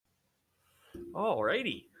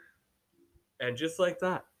Alrighty. And just like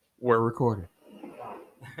that, we're recording. Wow.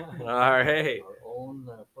 All right. Our own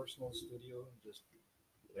personal studio, just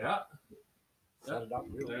Yeah. set it up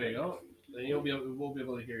real There quick. you go. Then we'll be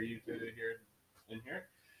able to hear you through here in here.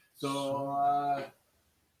 So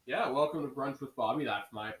yeah, welcome to Brunch with Bobby.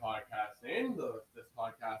 That's my podcast name. This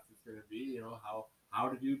podcast is going to be, how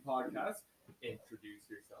to do podcasts. Introduce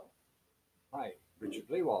yourself. Hi, Richard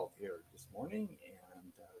Lewald here this morning,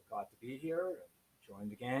 and glad to be here. Join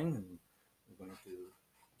the gang, and we're going to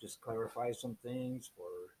just clarify some things for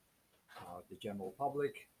the general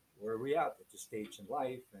public. Where are we at this stage in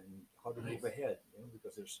life, and how to move Nice. ahead?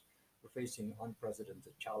 Because we're facing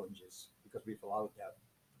unprecedented challenges because we've allowed that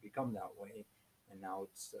to become that way, and now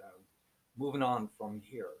it's moving on from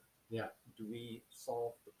here. Yeah. Do we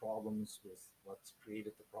solve the problems with what's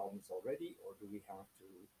created the problems already, or do we have to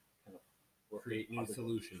kind of work Create with new other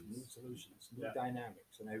solutions. new Yeah.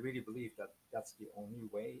 dynamics? And I really believe that that's the only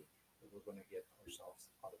way that we're going to get ourselves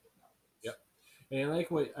out of it nowadays. Yep. And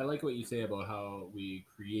I like what you say about how we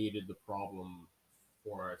created the problem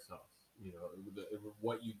for ourselves.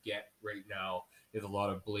 What you get right now is a lot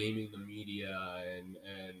of blaming the media and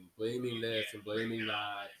blaming this and blaming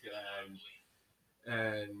that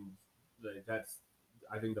and that's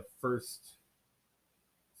I think the first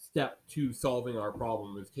step to solving our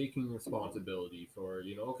problem is taking responsibility for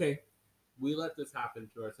okay, we let this happen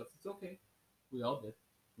to ourselves. It's okay, we all did.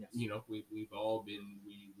 Yes. We've all been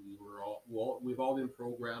we've all been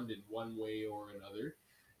programmed in one way or another,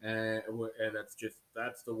 and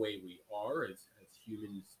that's the way we are as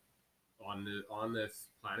humans on this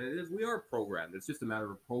planet. Is we are programmed. It's just a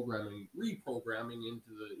matter of reprogramming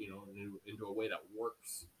into the into a way that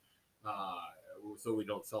works, so we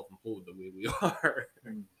don't self implode the way we are.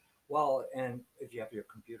 Mm. Well, and if you have your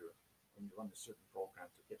computer and you run a certain program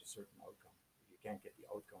to get a certain outcome, if you can't get the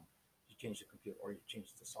outcome, you change the computer or you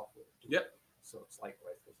change the software. Yep. So it's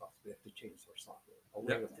likewise with us. We have to change our software. Our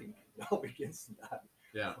way of thinking all begins in that.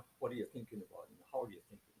 Yeah. What are you thinking about, and how are you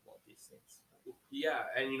thinking about these things? Yeah,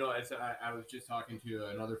 and I was just talking to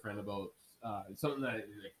another friend about something that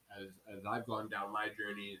like as I've gone down my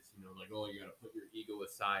journey, it's like, oh, you got to put your ego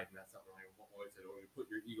aside, and that's something I always said. Oh, you put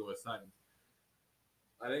your ego aside.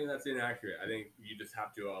 I think that's inaccurate. I think you just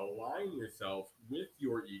have to align yourself with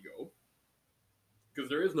your ego, because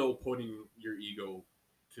there is no putting your ego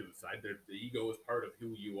to the side. The ego is part of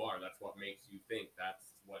who you are. That's what makes you think.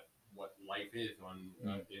 That's what life is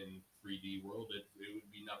in 3D world. It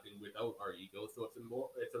would be nothing without our ego. So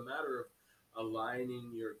it's a matter of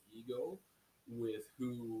aligning your ego with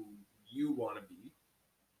who you want to be,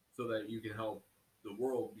 so that you can help the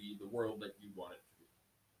world be the world that you want it to be.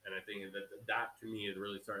 And I think that to me it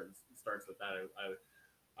really starts with that.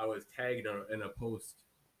 I was tagged in a post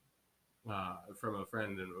from a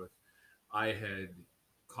friend, and I had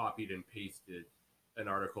copied and pasted an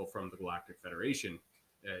article from the Galactic Federation,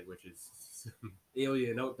 which is some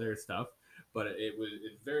alien out there stuff, but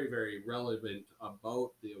it's very very relevant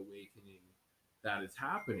about the awakening that is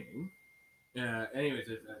happening. Anyways,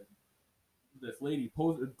 this lady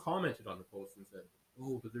commented on the post and said,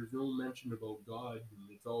 "Oh, but there's no mention about God,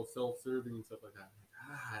 and it's all self-serving and stuff like that."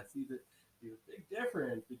 I'm like, see that there's a big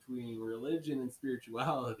difference between religion and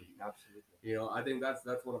spirituality. Absolutely. I think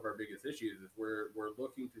that's one of our biggest issues is we're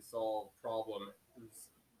looking to solve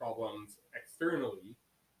problems externally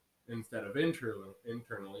instead of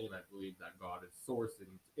internally, and I believe that God is source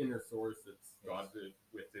and inner source. It's God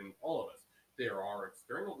within all of us. There are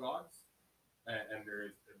external gods, and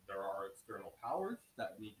there are external powers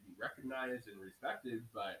that need to be recognized and respected.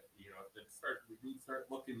 But we need to start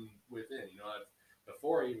looking within.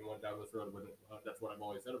 Before I even went down this road, that's what I've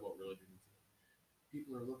always said about religion.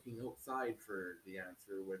 People are looking outside for the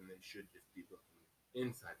answer when they should just be looking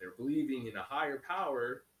inside. They're believing in a higher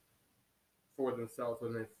power for themselves.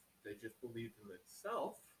 When they just believed in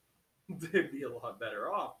themselves, they'd be a lot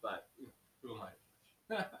better off. But who am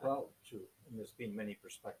I? Well, true. And there's been many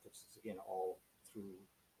perspectives. It's again all through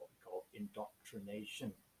what we call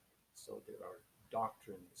indoctrination. So there are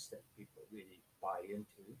doctrines that people really buy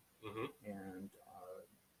into, Mm-hmm. and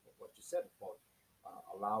what you said about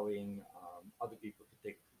allowing other people to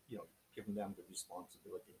take, giving them the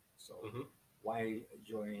responsibility. So Mm-hmm. why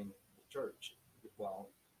join the church? Well,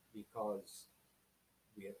 because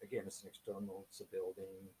again, it's an external, it's a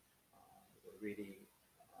building. We're really,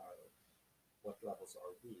 what levels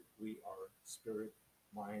are we? We are spirit,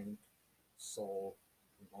 mind, soul,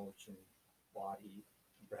 emotion, body,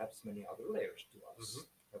 and perhaps many other layers to us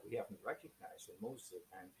that we haven't recognized. And most of the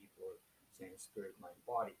time, people are saying spirit, mind,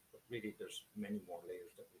 body, but really, there's many more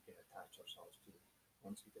layers that we can attach ourselves to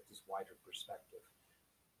once we get this wider perspective.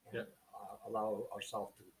 And allow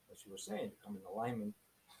ourselves to, as you were saying, come in alignment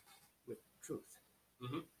with truth.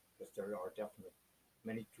 Mhm. Because there are definitely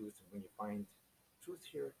many truths, and when you find truth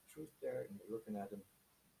here, truth there, and you're looking at them,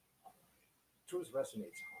 uh, truth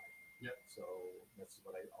resonates high. Yep. So that's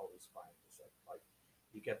what I always find is that like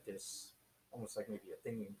you get this almost like maybe a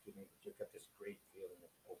thinking feeling, but you get this great feeling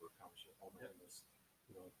that overcomes you. Oh my Yep. goodness,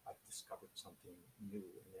 I've discovered something new,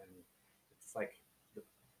 and then it's like the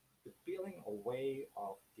the peeling away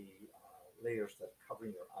of the layers that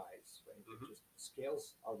covering your eyes, right? Mhm. Just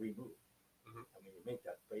scales are removed, Mhm. and when you make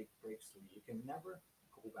that breakthrough, you can never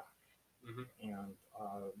go back. Mhm. And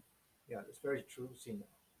yeah, it's very true. Seeing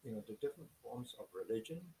the different forms of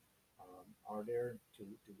religion are there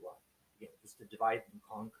to again, it's to divide and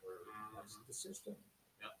conquer. That's Mhm. the system,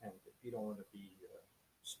 Yep. and if you don't want to be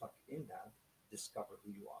stuck in that, discover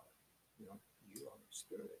who you are. You are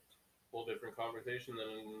spirit. Whole different conversation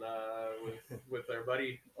than with our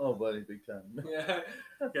buddy. Oh, buddy, big time. Yeah,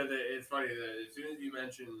 because it's funny that as soon as you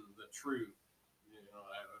mention the truth,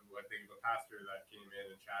 I think of a pastor that came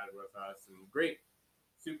in and chatted with us, and great,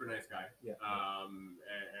 super nice guy, Yeah. and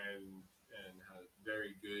has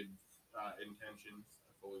very good intentions.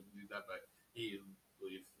 I fully believe that, but he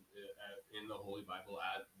believes in the Holy Bible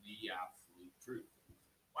as the absolute truth.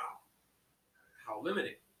 Wow, how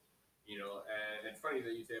limiting, And it's funny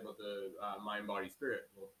that you say about the mind, body, spirit.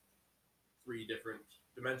 Well, three different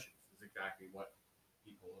dimensions is exactly what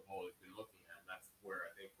people have always been looking at. And that's where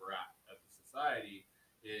I think we're at as a society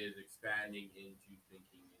is expanding into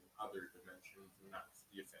thinking in other dimensions, and that's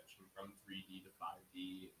the ascension from 3D to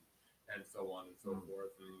 5D and so on and so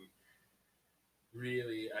forth. And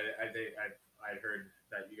really, I think I heard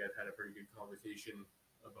that you guys had a pretty good conversation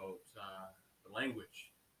about the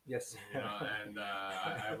language, Yes. and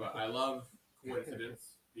I love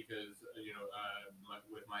coincidence because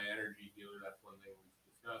with my energy healer, that's one thing we've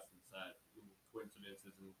discussed is that coincidence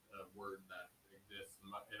isn't a word that exists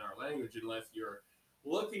in our language unless you're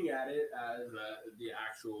looking at it as the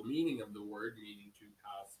actual meaning of the word, meaning to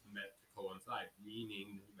pass, meant to coincide,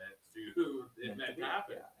 meaning meant to it meant to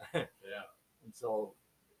happen. Yeah. Yeah. And so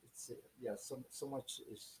it's so much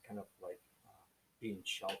is kind of like being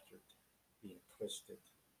sheltered, being twisted,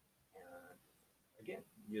 and again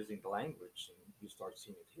using the language, and you start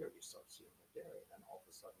seeing it here, you start seeing it there, and then all of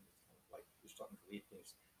a sudden it's kind of like you're starting to read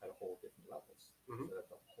things at a whole different levels, Mhm. so that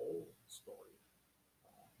the whole story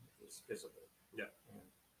is visible. Yeah. And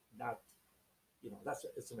that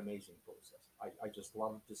it's an amazing process. I just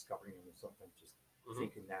love discovering and sometimes just Mhm.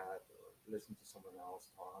 thinking that or listen to someone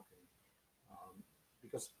else talk, and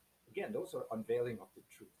because again those are unveiling of the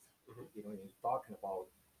truth. Mhm. You're talking about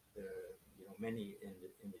the many in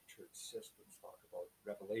the church systems talk about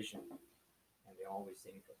revelation, and they always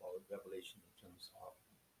think about revelation in terms of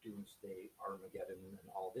doomsday, Armageddon, and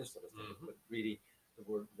all this sort of thing. Mhm. But really, the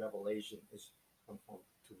word revelation is come from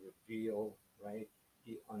to reveal, right?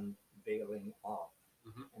 The unveiling of,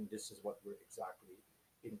 Mhm. and this is what we're exactly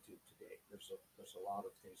into today. There's a lot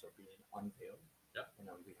of things are being unveiled, Yeah. and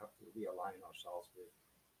we have to realign ourselves with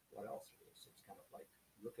what else it is. It's kind of like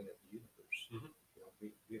looking at the universe. Mhm.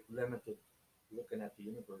 We've limited looking at the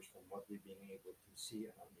universe from what we've been able to see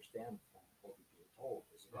and understand from what we've been told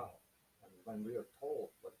as well. And when we are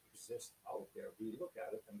told what exists out there, we look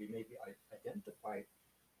at it and we maybe identify,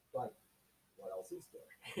 but what else is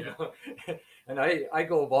there? And I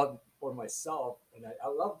go about for myself, and I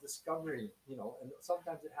love discovering, and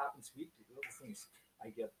sometimes it happens weekly, little things. I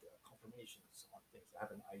get confirmations on things. I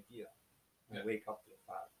have an idea, and I wake up to the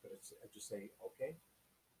fact, but I just say, okay,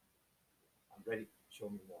 I'm ready. Show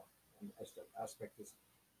me more. And as the aspect is,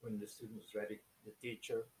 when the student is ready, the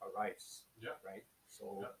teacher arrives. Yeah. Right.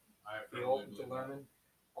 So Yeah. I if you're firmly open to believe that. learning,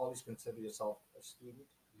 always consider yourself a student,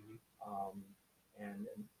 Mhm. and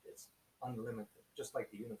it's unlimited, just like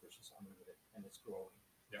the universe is unlimited and it's growing.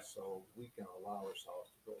 Yeah. So we can allow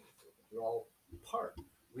ourselves to grow with it. We're all part.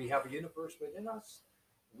 We have a universe within us.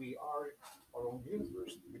 We are our own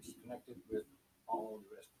universe, which is connected with all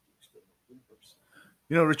the rest of the external universe.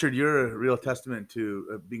 Richard, you're a real testament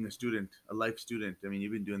to being a student, a life student. I mean,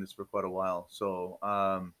 you've been doing this for quite a while. So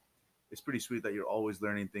it's pretty sweet that you're always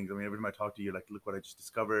learning things. I mean, every time I talk to you, you're like, look what I just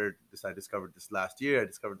discovered. I discovered this last year. I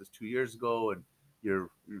discovered this 2 years ago, and you're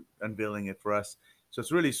unveiling it for us. So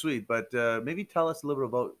it's really sweet. But maybe tell us a little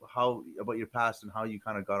bit about your past and how you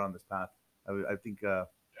kind of got on this path. I think Yeah,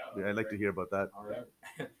 I'd like to hear about that. All right.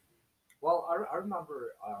 Well, I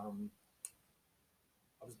remember I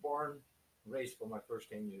was born, raised for my first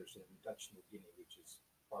 10 years in Dutch New Guinea, which is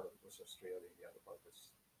part of it was Australia, the other part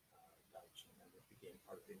was Dutch, and then it became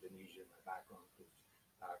part of Indonesia. My background was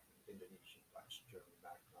back in Indonesian, Dutch, German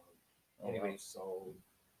background. Oh, Anyway, wow. so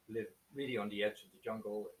lived really on the edge of the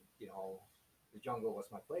jungle, and the jungle was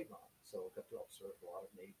my playground. So I got to observe a lot of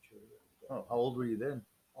nature. And, Oh, how old were you then?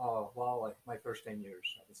 well, like my first 10 years,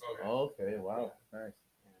 I was Okay. there. Okay, wow, nice.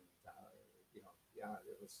 And yeah,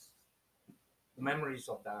 it was the memories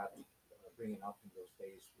of that bringing up in those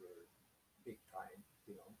days were big time,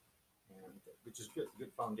 and which is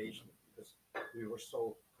good foundation because we were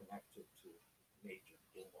so connected to nature,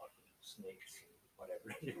 walking snakes and whatever,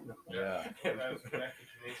 Yeah. Yeah. As connected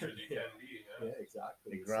to nature as you can be. Yeah,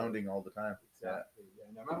 exactly. Like grounding all the time. Exactly.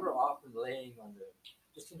 And I remember often laying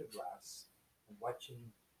just in the grass and watching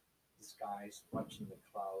the skies, watching the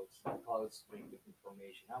clouds. The clouds bring different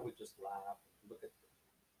formation. I would just laugh and look at the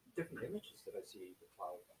different images that I see the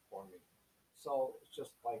cloud forming. So it's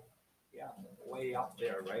just like, yeah, way up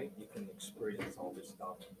there, right? You can experience all this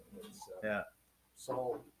stuff. It's, Yeah.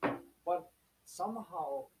 So, but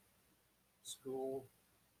somehow, school,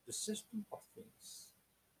 the system of things,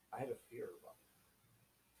 I had a fear about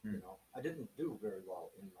it. I didn't do very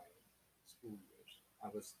well in my school years. I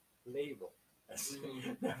was labeled as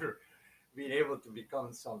never being able to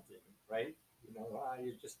become something, right?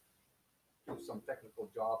 You just do some technical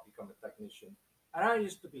job, become a technician. And I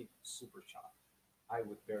used to be super shy. I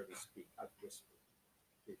would barely speak. I'd whisper,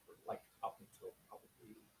 like up until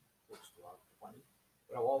probably close to around 20.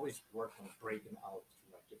 But I've always worked on breaking out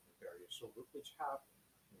through like different barriers. So which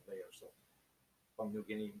happened there. So from New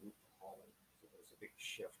Guinea moved to Holland. So there was a big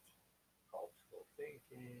shift, cultural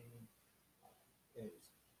thinking.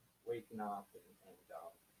 Anyways, waking up and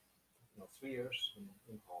 3 years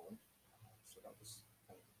in Holland. So that was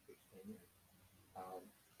kind of a big thing. And,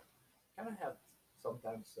 kind of had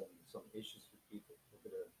sometimes some issues with people,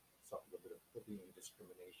 suffered a bit of bullying and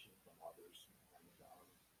discrimination from others, and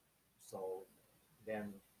so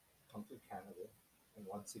then come to Canada, and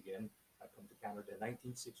once again I come to Canada in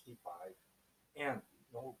 1965, and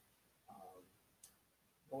no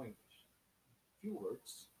English, few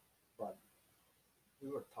words, but we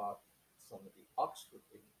were taught some of the Oxford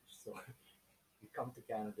English. So you come to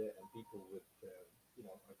Canada and people would,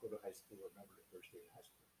 I go to high school. I remember the first day in high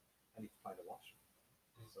school. I need to find a washroom.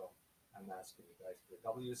 So I'm asking you guys for a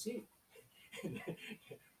WC.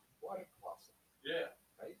 Water closet. Yeah.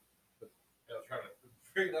 Right? But, I was trying to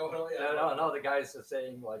figure that one out. no, the guys are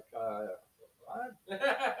saying like, what? What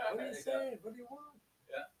are you saying? What do you want?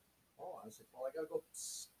 Yeah. Oh, I said, well, I gotta go.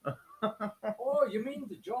 Oh, you mean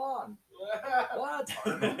the John? What?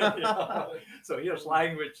 So here's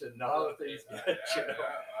language and now things.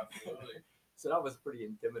 Absolutely. So that was pretty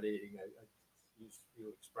intimidating. I used few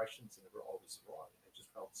expressions and they were always wrong. And I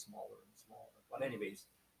just felt smaller and smaller. But anyways,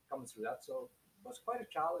 coming through that, so it was quite a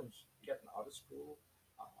challenge getting out of school,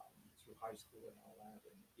 through high school and all that,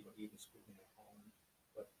 and even schooling at Holland.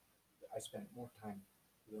 But I spent more time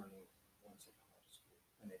learning once I got out of school,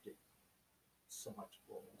 and I did so much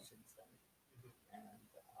growing since then, and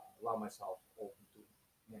allow myself open to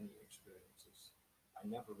many experiences. I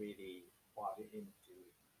never really bought into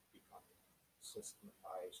becoming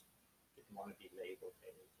systematized. Didn't want to be labeled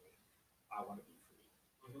anything. I want to be free.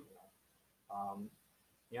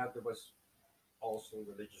 There was also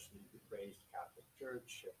religiously raised Catholic Church,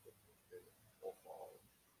 shifted to the local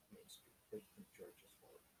mainstream Christian churches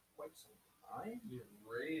for quite some time. You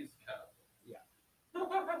raised Catholic. Yeah.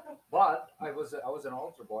 But I was an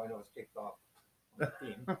altar boy and I was kicked off on the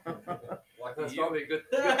team. That's probably a good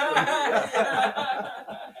thing.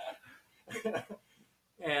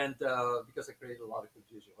 And because I created a lot of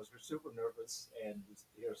confusion, I was super nervous and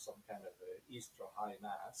here's some kind of Easter high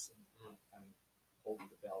mass and I'm holding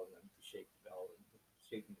the bell and then to shake the bell and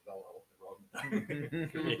shaking the bell out the wrong time.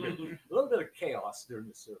 A little bit of chaos during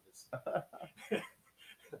the service.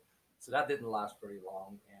 So that didn't last very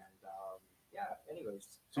long, and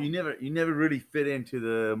anyways. So you never really fit into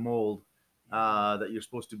the mold that you're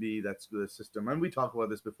supposed to be. That's the system, and we talked about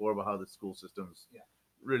this before about how the school system's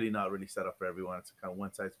really not really set up for everyone. It's kind of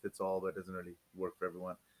one size fits all, but it doesn't really work for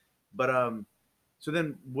everyone. But so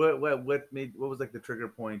then what was like the trigger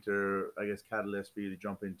point or I guess catalyst for you to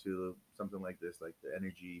jump into something like this, like the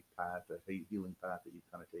energy path, the healing path that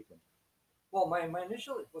you've kind of taken? Well, my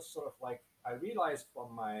initial, it was sort of like I realized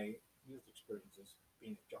from my youth experiences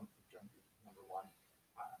being a junkie. Number one,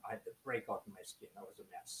 I had to break out in my skin. I was a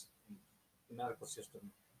mess. And the medical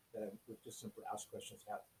system that I would just simply ask questions,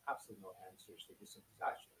 had absolutely no answers. They just simply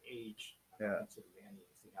actually age. I don't consider me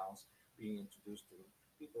anything else. Being introduced to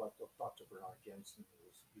people like Dr. Bernard Jensen, who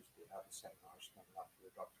used to have the seminars coming up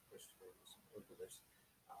with Dr. Christopher and herbalist.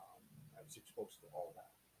 I was exposed to all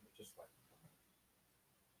that. And it's just like,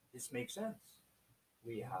 this makes sense.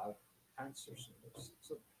 We have answers in this.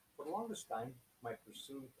 So for the longest time, my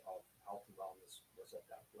pursuit of health and wellness was at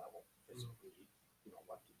that level physically,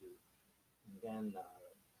 what to do. And then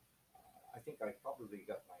I think I probably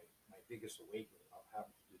got my biggest awakening of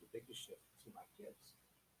having to do the biggest shift to my kids.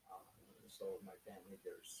 So in my family,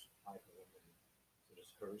 there's 5 women. So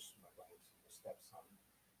there's hers, my wife, my stepson,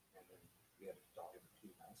 and then we had a daughter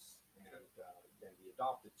between us, and then we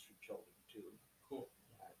adopted 3 children too. Cool.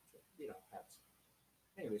 That had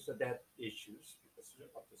anyway. So that issues because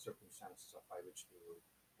of the circumstances of by which they were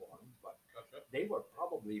born, but Gotcha. they were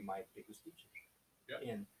probably my biggest teachers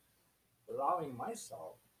in allowing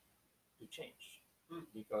myself to change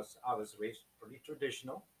because I was raised pretty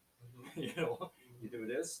traditional. You do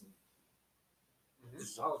this, and this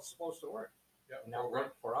is how it's supposed to work. Yeah. And that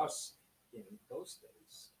worked for us in those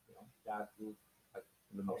days. Dad would like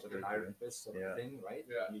The house of an iron fist sort of thing, right?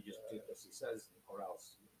 Yeah. And you just do as he says, or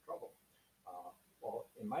else you're in trouble.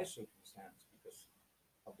 Well, in my circumstance, because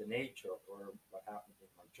of the nature of what happened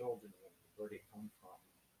with my children and where they come from,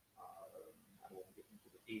 I won't get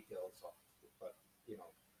into the details of it, but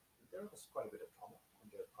there was quite a bit of trauma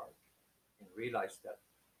on their part, and realized that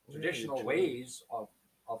traditional ways of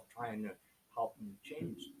trying to help them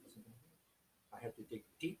change. I had to dig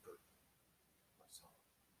deeper myself,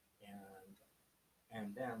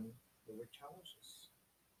 and then there were challenges.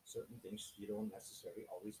 Certain things you don't necessarily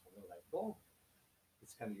always want to let go.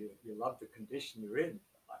 It's kind of you love the condition you're in.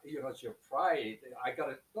 It's your pride. I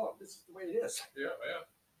gotta go. This is the way it is. Yeah.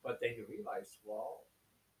 But then you realize, well,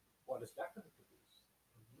 what is that going to produce?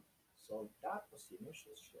 So that was the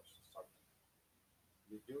initial shift.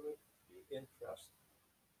 You do it, you interest,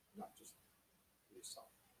 not just yourself.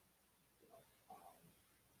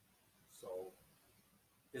 So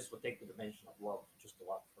this will take the dimension of love just a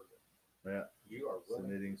lot further. Yeah. You are willing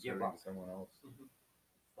Submitting, to give serving up to someone else.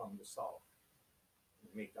 from the self and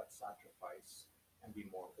make that sacrifice and be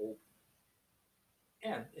more open.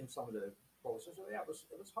 And in some of the process,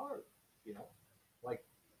 it was hard, like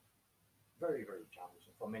very, very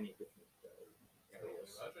challenging for many different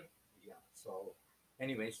areas. Yeah. So,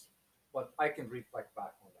 anyways, but I can reflect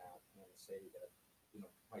back on that and say that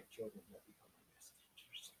my children have become my best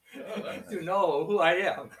teachers to know who I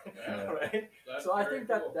am, right? That's So I very think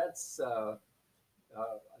that cool. that's an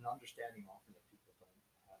understanding often that people don't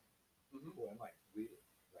have. Who am I really,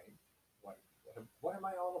 right? What am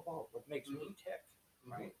I all about? What makes me tick,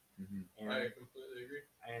 right? And I completely agree.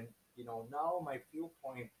 and now my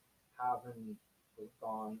viewpoint having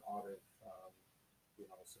gone out of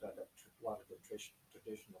so that a lot of the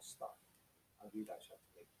traditional stuff, I realized I have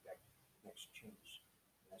to make that next change.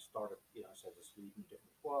 And I started, so I was reading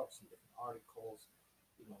different books and different articles.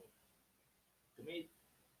 To me,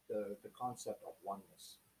 the concept of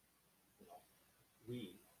oneness,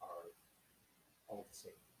 we are all the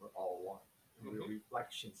same. We're all one. We're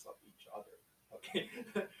reflections of each other. Okay,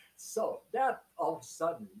 so that all of a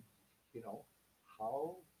sudden,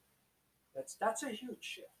 how that's a huge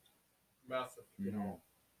shift. Massive.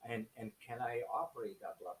 And can I operate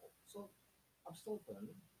that level? So I'm still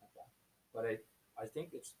learning at that, but I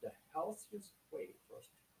think it's the healthiest way for us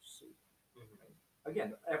to pursue. Right?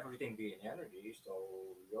 Again, everything being energy,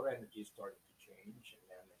 so your energy started to change, and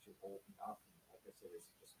then as you open up, and like I said, it's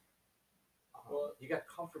just you got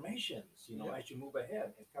confirmations, as you move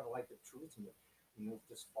ahead. It's kind of like the truth, and you move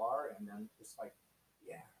this far, and then it's like,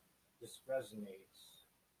 yeah, this resonates,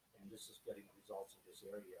 and this is getting results in this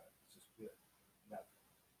area. This is good. That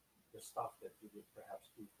the stuff that you would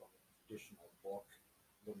perhaps do from a traditional book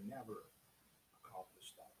will never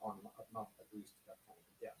accomplish that, or not at least that kind of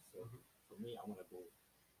depth. So for me, I want to go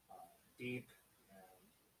deep and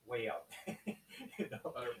way out. 100%.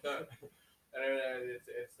 And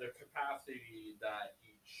it's the capacity that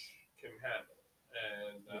each can handle,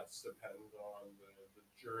 and that depends on the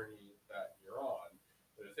journey that you're on.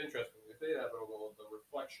 But it's interesting you say that about the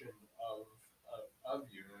reflection of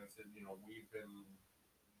you, and it's we've been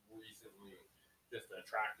recently just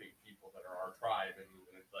attracting people that are our tribe, and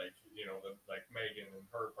it's like like Megan and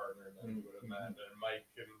her partner that we would have met, and Mike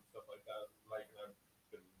and stuff like that. Mike and I've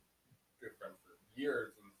been good friends for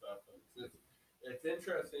years and stuff. And it's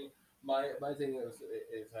interesting. My thing is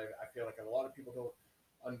I feel like a lot of people don't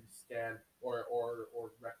understand or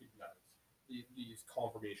recognize these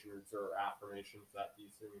confirmations or affirmations that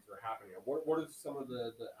these things are happening. What are some of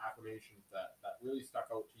the affirmations that really stuck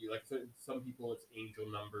out to you? Like some people, it's angel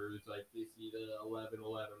numbers, like they see the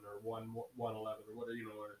 1111 or 111 or whatever,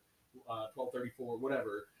 or 1234,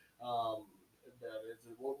 whatever. What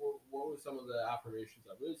was some of the affirmations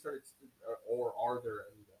that really started, or are there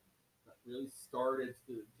any that really started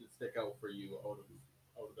to stick out for you out of any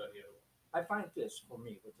of them? I find this for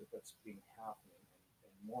me, what's been happening,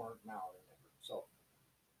 and more now than ever. So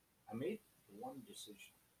I made one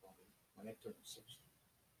decision when I turned 60.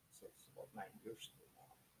 So it's about 9 years ago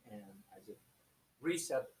now. And I said,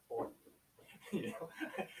 reset 40. you know,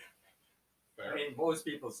 Fair. I mean, most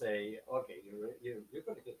people say, okay, you're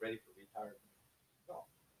going to get ready for retirement. No,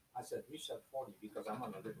 I said reset 40 because I'm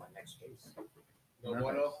going to live my next phase. No Nice.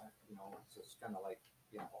 bueno. So it's kind of like,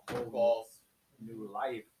 a whole Balls. new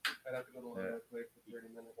life I'd have to go to Yeah. the quick for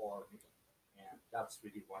 30 minutes. for me. And that's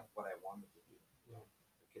really what I wanted to do.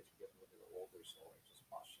 The kids are getting a little older, so I just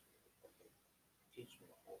postulated, okay, teach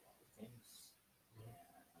me a whole lot of things. And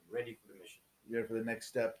I'm ready for the mission. You're for the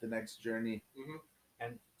next step, the next journey.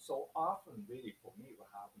 And so often, really, for me,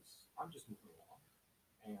 what happens, I'm just moving along,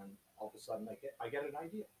 and all of a sudden, I get an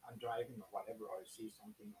idea. I'm driving or whatever, or I see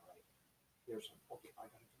something, or I hear something. Okay, I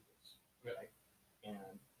got to do this. Yeah. Right?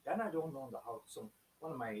 And then I don't know how. So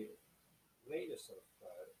one of my latest sort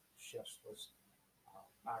of shifts was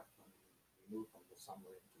back when we moved from the summer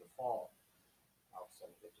into the fall. All of a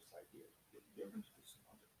sudden, I get this idea. You're going to do some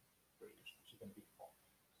other creators. You're going to be fall.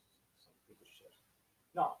 Some bigger shifts.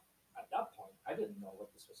 Now, at that point, I didn't know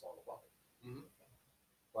what this was all about. Mhm.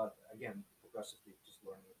 But again, progressively just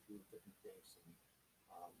learning a few different things and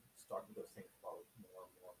starting to think about more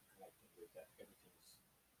and more connecting with that everything's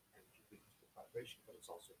energy, frequency, vibration, but it's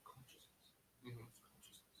also consciousness. Mhm. It's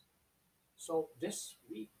consciousness. So this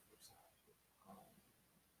week, for example,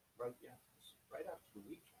 right after the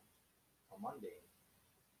weekend, on Monday,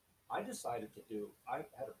 I decided to do. I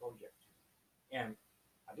had a project, and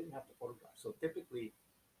I didn't have to photograph. So typically,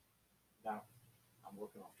 now I'm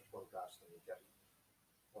working off the photographs and the jetty.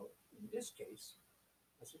 Well, in this case,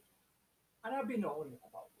 I said, and I've been knowing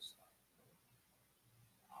about this stuff.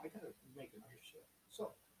 I gotta make another shift.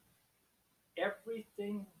 So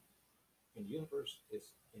everything in the universe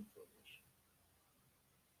is information.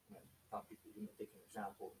 And I tell people, take an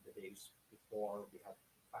example. The days before we had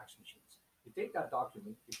fax machines. You take that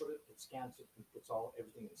document, you put it, it scans it, and puts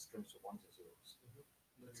everything in strings of ones and zeros.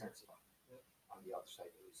 It sends it on. On the other side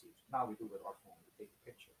it receives. Now we do it with our phone. We take a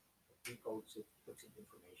picture, it decodes it, puts in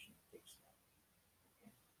information, takes that.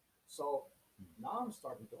 Okay? So now I'm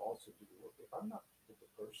starting to also do the work. If I'm not with the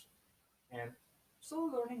person, and still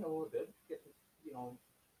learning a little bit, get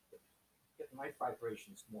my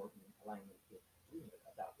vibrations more in alignment with doing it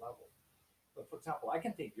at that level. But for example, I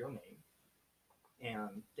can take your name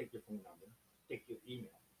and take your phone number, take your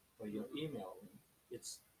email. But your email,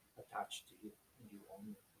 it's attached to you, and you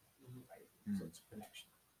own it. Right? So it's a connection.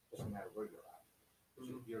 Doesn't matter where you're at.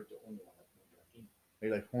 You're the only one that knows your email. Are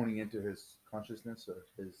you like honing into his consciousness or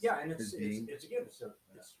his Yeah, and his it's being? again, it's your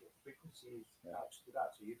frequencies attached to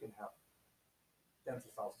that. So you can have tens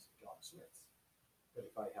of thousands of John Smiths, but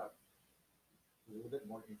if I have a little bit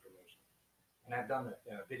more information, and I've done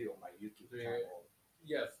a video on my YouTube Yeah. channel.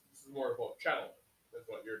 Yes, this is more about channeling. That's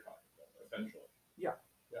what you're talking about, essentially.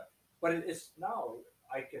 But it's now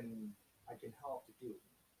I can help to do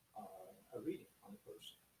a reading on the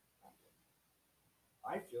person.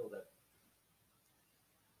 I feel that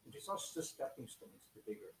these are just stepping stones to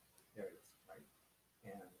bigger areas, right?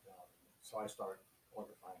 And so I started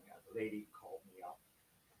qualifying. The lady called me up.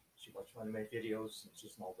 She watched one of my videos, and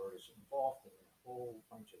she's now very involved in a whole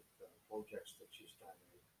bunch of projects that she's trying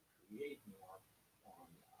to create more on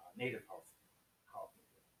native health.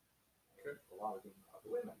 Okay. A lot of them are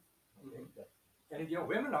the women. Okay? And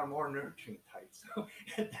women are more nurturing types. So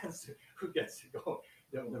that's who gets to go.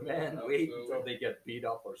 The men wait until Absolutely. they get beat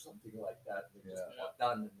up or something like that. They just Yeah. want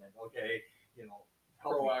done, and then help me.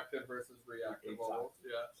 Proactive versus reactive, Exactly. almost.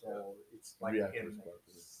 Yeah. So it's like Reactive in, is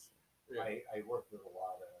part of Yeah. I work with a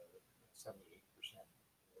lot of 78%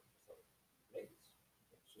 of ladies.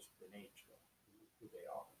 It's just the nature of who they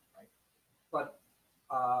are, right? But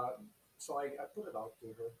so I put it out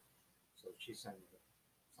to her. So she sent me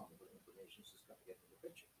some of the information. She's going to get in the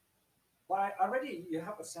picture. But you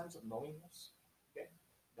have a sense of knowingness, okay?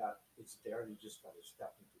 That it's there. You just got to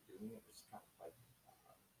step into doing it. It's kind of like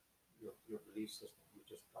your belief system. You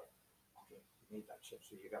just like, okay, you made that shift.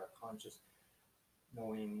 So you got a conscious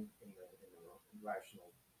knowing in the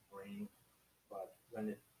rational brain. But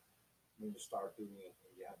when you start doing it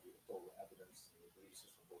and you have the total evidence and the belief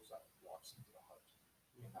system goes up, walks into the heart,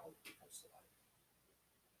 and now it becomes alive.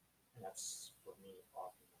 And that's for me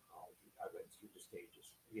often how I went through the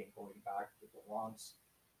stages. Again, going back to the wands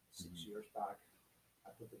 6 years back,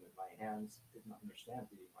 I put them in my hands, didn't understand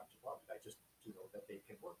really much about it. I just know that they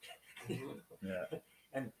can work. Yeah.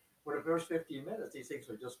 And for the first 15 minutes, these things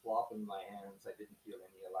were just flopping in my hands. I didn't feel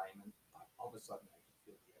any alignment. But all of a sudden, I could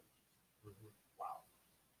feel the energy. Wow,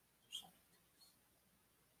 there's something to this.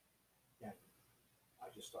 And I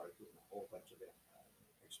just started doing a whole bunch of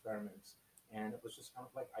experiments. and it was just kind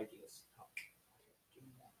of like ideas. Oh, give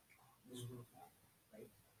me that. Oh, this one, that, right?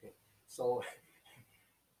 Okay. So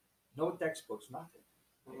no textbooks, nothing.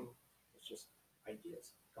 Right? It's just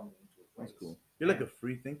ideas coming into place. That's cool. You're like a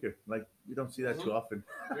free thinker. Like you don't see that too often.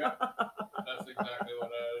 Yeah, that's exactly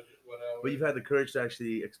what I. But you've had the courage to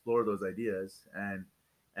actually explore those ideas and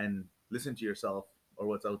listen to yourself or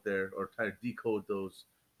what's out there, or try to decode those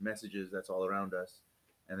messages that's all around us,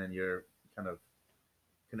 and then you're kind of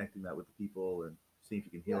connecting that with the people and seeing if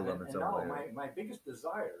you can heal them in and some now way. my biggest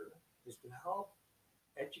desire is to help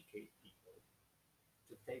educate people,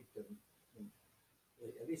 to take them, and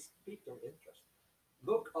at least pique their interest.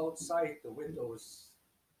 Look outside the windows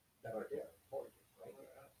that are there for you, right?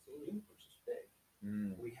 The universe is big.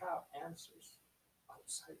 Mm. We have answers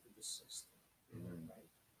outside of the system, Mm. right?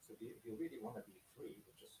 So if you really want to be free,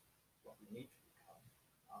 which is what we need to become,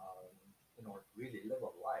 in order to really live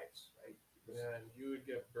our lives, right? Because, Man, you would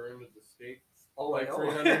get burned at the stake oh, I like know.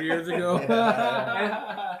 300 years ago.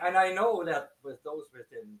 And I know that with those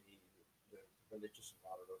within the religious and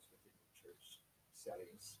not those within the church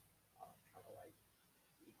settings, kind of like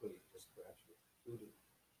equally just perhaps with voodoo,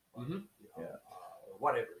 or, Mhm. Yeah. Or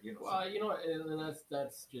whatever, Well, you know, and that's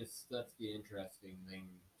the interesting thing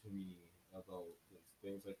to me about this,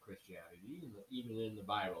 things like Christianity, and even in the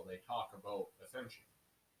Bible, they talk about ascension.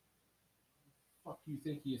 Fuck, you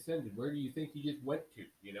think he ascended? Where do you think he just went to?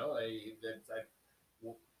 You know,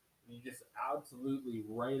 well, you just absolutely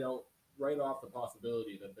write off the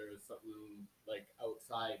possibility that there is something like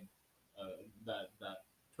outside that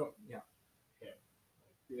took Yeah. him.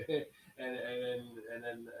 and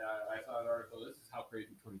then I saw an article. This is how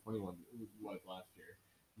crazy 2021 was last year.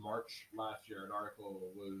 March last year, an article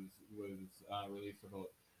was released about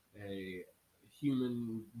a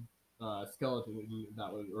human skeleton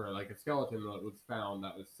that was, or like a skeleton that was found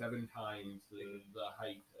that was 7 times the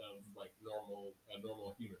height of like a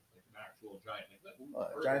normal human, like an actual giant. Like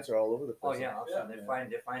that. Giants are all over the Oh place. yeah, Yeah.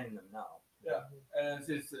 they're finding them now. Yeah, and it's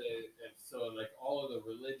just and so like all of the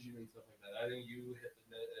religion and stuff like that. I think you hit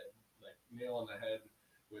the like nail on the head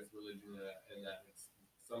with religion, and that it's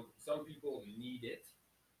some people need it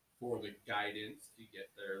for the guidance to get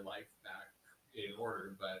their life back in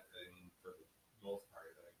order, but for the most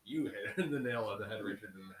part, like you hit the nail on the head,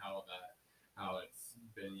 Richard, and how it's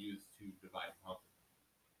been used to divide and conquer.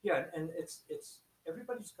 Yeah, and it's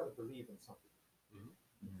everybody's got to believe in something.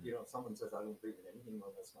 Mhm. You know, someone says I don't believe in anything.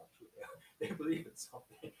 Well, that's not true. They believe in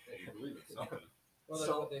something. Yeah, you believe in something. Well,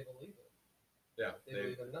 that's So- what they believe in. Yeah, They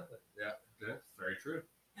believe in nothing. yeah, that's very true.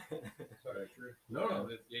 Very true. No,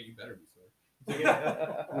 yeah, you better be sorry.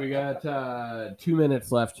 We got 2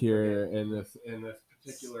 minutes left here in this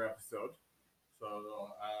particular episode.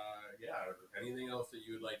 So yeah, anything else that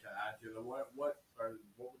you would like to add to them? What's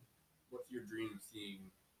your dream of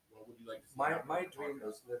seeing? What would you like to see? happen my with the dream podcast?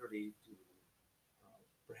 is literally to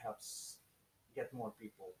perhaps get more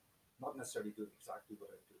people, not necessarily doing exactly what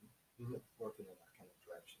I'm doing, Mhm. but working in that kind of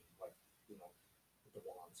direction. Like, with the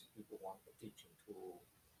wands, if people want a teaching tool,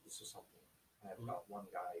 this is something. And I've Mhm. got one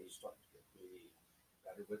guy, he's starting to get really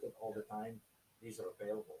better with it all the time. These are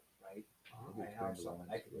available, right? Mhm. I have Explain the some, and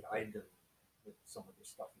I wands can real guide them with some of the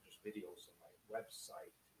stuff and just videos on my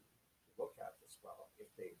website to look at as well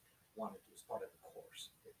if they wanted to as part of the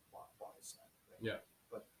course. If they bought a set, right? Yeah.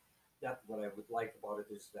 But that what I would like about it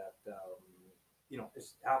is that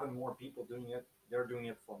is having more people doing it. They're doing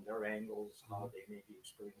it from their angles, how they maybe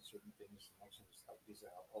experience certain things. The next one is like these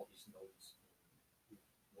have all these nodes. We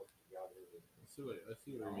work together. I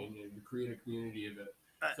see what I mean. You create a community of it.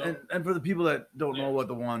 So- And for the people that don't know what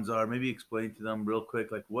the wands are, maybe explain to them real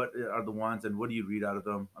quick, like what are the wands and what do you read out of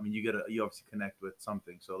them? I mean, you obviously connect with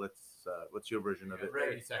something. So let's, what's your version of Yeah, it?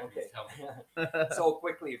 30 seconds. Okay. Tell me. So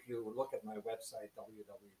quickly, if you look at my website,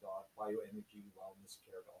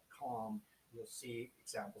 www.bioenergywellnesscare.com, you'll see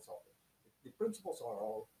examples of it. The principles are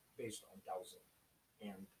all based on dowsing.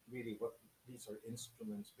 And really what these are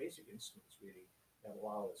instruments, basic instruments really, that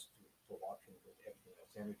allow us to lock in with everything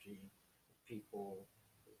that's energy, with people,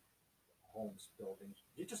 with homes, buildings,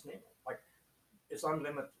 you just name it. Like, it's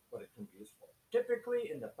unlimited what it can be used for.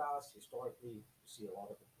 Typically, in the past, historically, you see a lot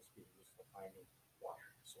of it was being used for finding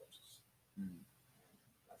water sources. Mm. And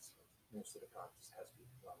that's what most of the practice has been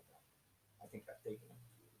around that. I think I've taken it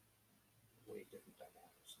to way different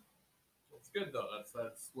dynamics now. It's good though. That's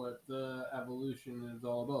what the evolution is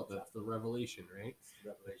all about. That's the revelation, right? It's the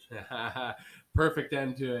revelation. Perfect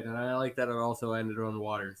end to it, and I like that it also ended on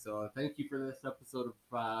water. So thank you for this episode of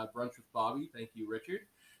Brunch with Bobby. Thank you, Richard.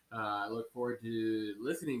 I look forward to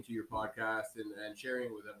listening to your podcast and sharing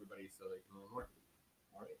it with everybody so they can learn more.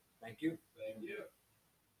 All right. Thank you. Thank you.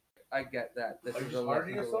 I get that. This Are you is just a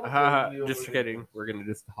hardening lesson. yourself? Just kidding. We're gonna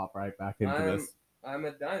just hop right back into this. I'm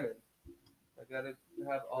a diamond. I gotta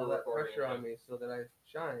have all We're that recording, pressure yeah. on me so that I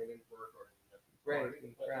shine and break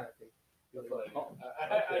and crack. And That's what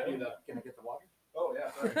I do that. Can I get the water? Oh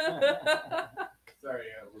yeah. Sorry.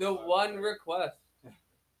 Sorry. the one request.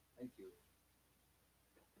 Thank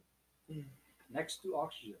you. Next to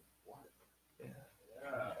oxygen, water.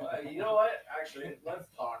 Yeah. You know what? Actually, let's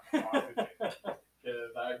talk oxygen.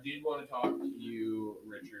 Because I did want to talk to you,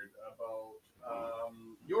 Richard, about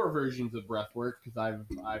your versions of breath work. Because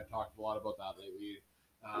I've talked a lot about that lately.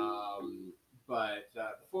 But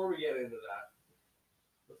before we get into that,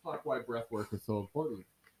 let's talk why breath work is so important.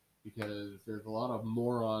 Because there's a lot of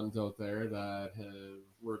morons out there that have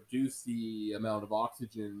reduced the amount of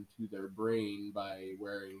oxygen to their brain by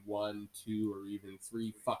wearing 1, 2, or even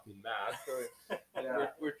 3 fucking masks.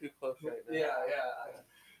 Yeah. We're too close right now.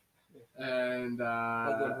 Yeah. And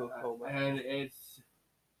I'll go to a coma. and it's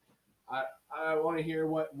I want to hear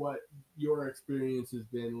what your experience has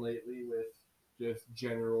been lately with just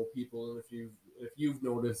general people, and if you've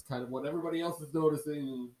noticed kind of what everybody else is noticing,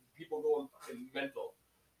 and people going fucking mental.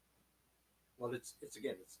 Well, it's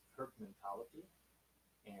herd mentality,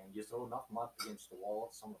 and you throw enough mud against the wall,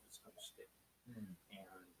 some of it's going to stick. And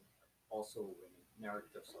also, when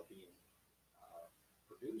narratives are being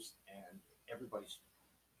produced, and everybody's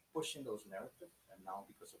pushing those narratives, and now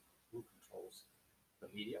because of who controls the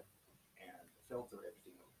media and filter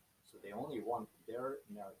everything out, so they only want their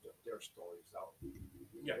narrative, their stories out.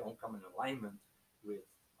 Yeah. They don't come in alignment with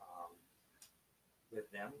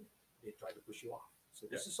them. They try to push you off. So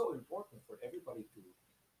this is so important for everybody to,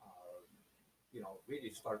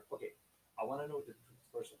 really start. Okay, I want to know the truth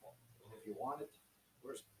first of all. If you want it,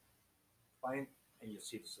 first find and you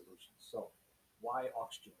see the solution. So, why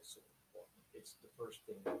oxygen is so important? It's the first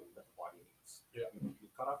thing that the body needs. Yeah. You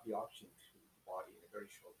cut off the oxygen to the body in a very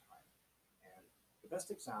short time. And the best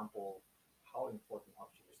example how important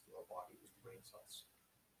oxygen is to our body is the brain cells.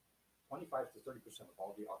 25 to 30% of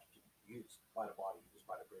all the oxygen used by the body is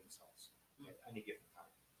by the brain cells at any given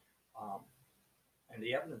time. And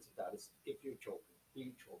the evidence of that is if you're choking,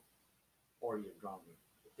 being choked, or you're drowning,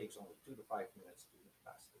 it takes only 2 to 5 minutes to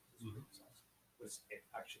incapacitate these brain cells. But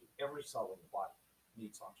actually, every cell in the body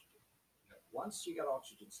needs oxygen. Once you get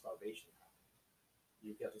oxygen starvation happening,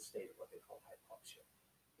 you get a state of what they call hypoxia,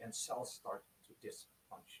 and cells start to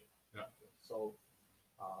dysfunction. Yeah. Okay? So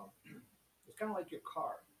it's kind of like your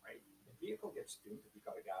car, right? The vehicle gets tuned. If you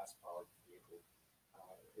got a gas-powered vehicle,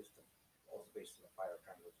 it's also based on the fire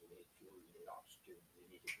kind of you need fuel, you need oxygen, you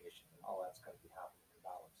need ignition, and all that's got to be happening in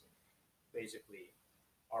balance. And basically,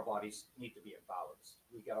 our bodies need to be in balance.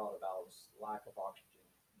 We get out of balance, lack of oxygen,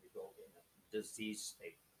 we go in a disease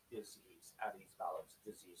state, out of balance,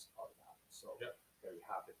 disease out of balance. So there you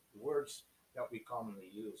have it. The words that we commonly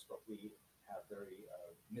use, but we have very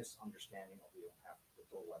misunderstanding, or we don't have the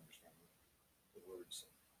total understanding of the words.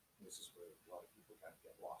 And this is where a lot of people kind of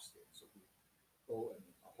get lost in. So we go and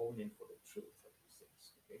hone in for the truth of these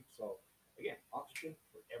things. Okay, so again, oxygen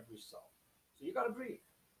for every cell. So you got to breathe,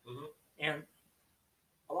 and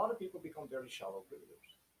a lot of people become very shallow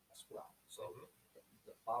breathers as well. So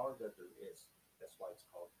the power that there is, that's why it's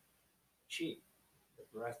called chi, the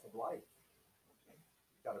breath of life. Okay,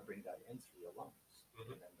 you got to bring that in through your lungs, and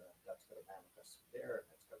then that's going to manifest there, and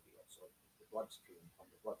that's going to be absorbed into the bloodstream. From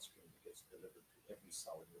the bloodstream, it gets delivered to every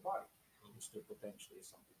cell in your body, which there potentially is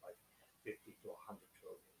something like 50 to 100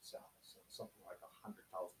 trillion cells, and something like 100,000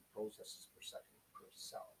 processes per second per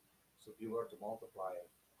cell. So if you were to multiply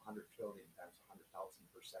 100 trillion times 100,000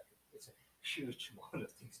 per second, it's a huge amount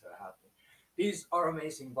of things that are happening. These are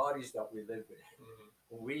amazing bodies that we live in.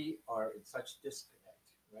 We are in such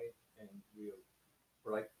disconnect, right? And we're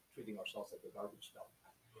like treating ourselves like a garbage dump.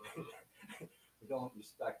 We don't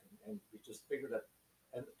respect and we just figure that.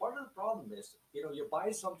 And part of the problem is, you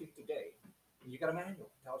buy something today, and you got a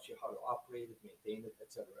manual. It tells you how to operate it, maintain it,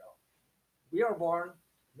 etc. We are born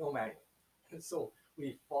no manual. And so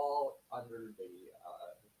we fall under the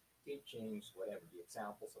teachings, whatever, the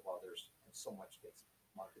examples of others, and so much gets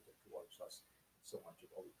marketed towards us. So much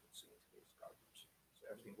of what we consume is garbage.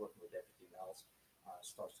 So everything working with everything else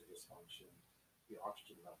starts to dysfunction. The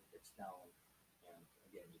oxygen level gets down, and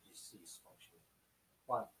again, the disease function.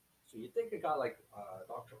 But so you take a guy like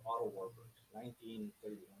Dr. Otto Warburg, 1931-33.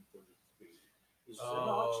 He said, in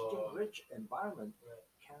an oxygen-rich environment,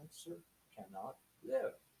 cancer cannot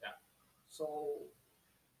live. Yeah. So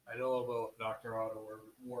I know about Dr. Otto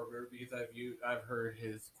Warburg because I've heard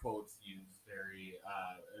his quotes used very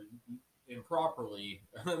improperly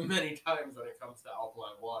many times when it comes to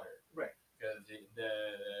alkaline water. Right. Because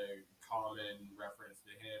the common reference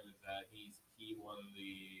to him is won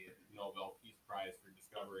the Nobel Peace Prize for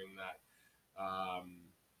discovering that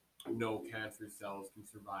no cancer cells can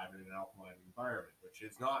survive in an alkaline environment, which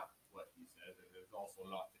is not what he says, and is also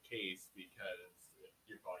not the case because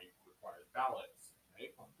your body requires balance,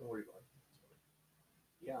 right? Oh, don't worry about it.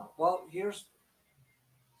 Yeah. Well,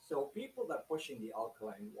 so people that pushing the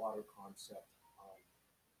alkaline water concept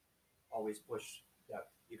always push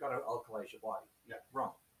that you got to alkalize your body. Yeah.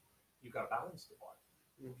 Wrong. You got to balance the body.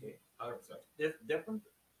 Okay. 100%. Different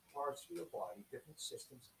parts of your body, different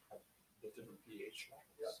systems have different pH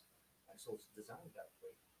levels. Yeah. And so it's designed that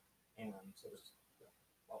way. And so it's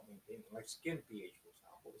about maintaining, like skin pH, for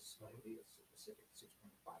example, is slightly a specific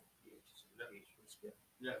 6.5 pH is the pH for skin.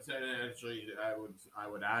 Yeah, so actually, I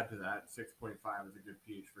would add to that 6.5 is a good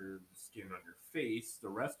pH for the skin on your face.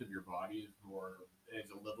 The rest of your body is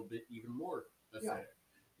a little bit even more acidic.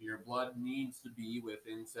 Your blood needs to be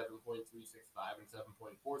within 7.365 and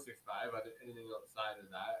 7.465. Anything outside of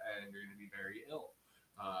that, and you're going to be very ill.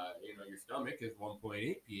 Your stomach is 1.8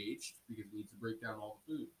 pH because it needs to break down all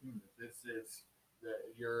the food.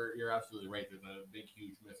 You're absolutely right. There's a big,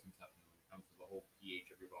 huge misconception when it comes to the whole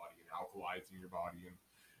pH of your body and alkalizing your body and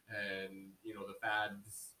the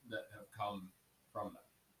fads that have come from that.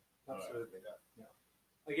 Absolutely. Yeah.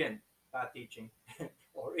 Again, bad teaching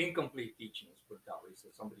or incomplete teaching is put that way.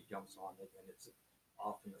 So somebody jumps on it and it's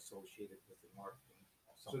often associated with the marketing.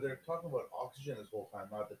 So they're talking about oxygen this whole time,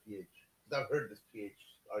 not the pH. Because I've heard this pH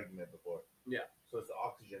argument before. Yeah. So it's the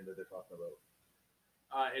oxygen that they're talking about.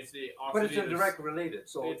 It's the But it's oxidative. direct related.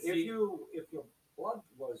 So It's if the- your blood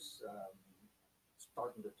was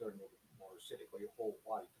starting to turn a little more acidic, or your whole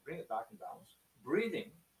body, to bring it back in balance,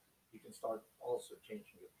 breathing, you can start also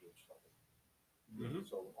changing your pH level. Mhm.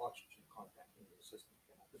 So oxygen content in your system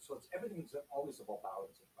can happen. So everything's always about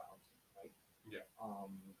balancing, right? Yeah.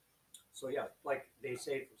 So yeah, like they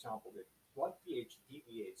say, for example, that blood pH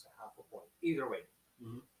deviates a half a point either way.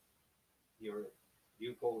 Mhm.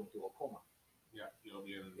 You go into a coma. Yeah, you'll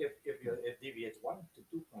be in. If it deviates 1 to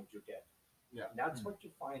 2 points, you're dead. Yeah. And that's what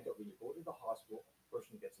you find that when you go to the hospital, a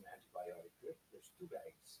person gets an antibiotic drip. There's 2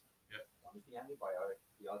 bags. Yep. One is the antibiotic.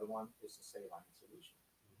 The other one is the saline solution.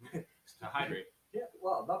 To hydrate. Yeah.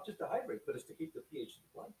 Well, not just to hydrate, but it's to keep the pH in the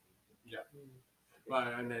blood. Yeah. But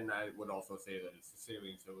and then I would also say that it's a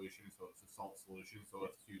saline solution, so it's a salt solution, so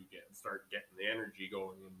it's to start getting the energy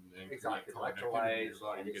going and Exactly. create conductivity in your Electrolytes.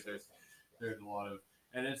 body all because these there's things. there's a lot of,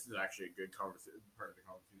 and this is actually a good part of the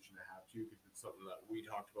conversation to have too, because it's something that we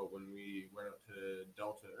talked about when we went out to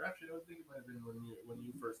Delta, or actually I think it might have been when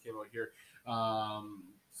you first came out here.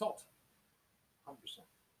 Salt, 100%.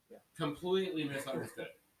 completely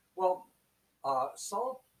misunderstood. Well,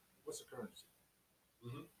 salt was a currency.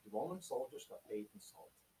 Mhm. The Roman soldiers got paid in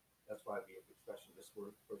salt. That's why we have the expression, this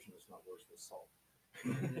person is not worth the salt.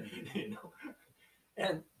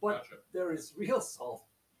 But Gotcha. there is real salt.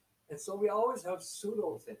 And so we always have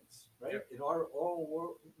pseudo things, right? Yep. In our own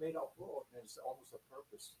world, made up world, and it's almost a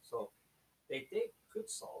purpose. So they take good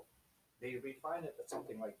salt, they refine it at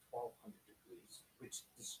something like 1200 degrees, which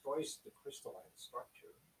destroys the crystalline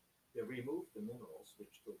structure. They remove the minerals,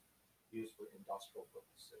 which could use for industrial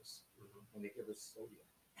purposes, Mhm. and they give us sodium.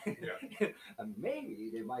 Yeah. And maybe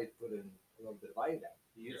they might put in a little bit of iodine.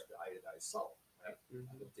 They use the iodized salt, right?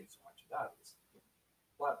 I don't think so much of that is.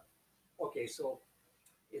 But okay, so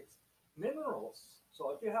it's minerals. So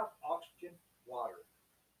if you have oxygen, water,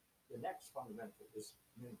 the next fundamental is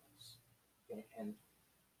minerals. Okay, and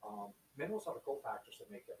minerals are the cofactors that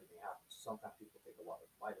make everything happen. Sometimes people take a lot of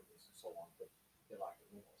vitamins and so on, but they lack the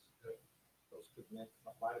minerals. Okay? Those good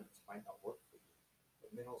vitamins might not work for you,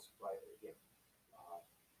 but minerals, right? Again,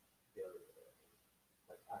 they're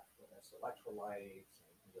like active as electrolytes,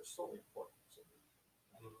 and they're so important. So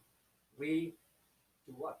we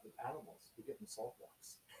do what with animals? We give them salt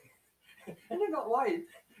blocks, and they're not white.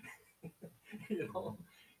 Good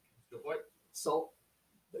point. So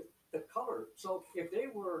the color. So if they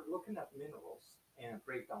were looking at minerals and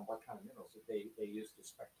break down what kind of minerals, if they use the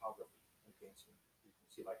spectrography, okay, so you can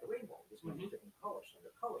see like a rainbow. There's many different colors, and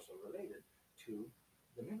the colors are related to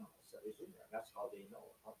the minerals that is in there. And that's how they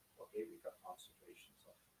know. Okay, we've got concentrations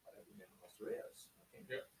of whatever minerals there is. Okay.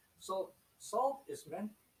 Yeah. So salt is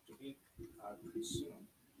meant to be consumed,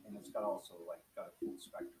 and it's got also got a full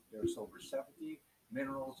spectrum. There's over 70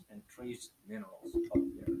 minerals and trace minerals up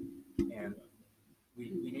there, and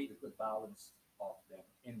we need a good balance of them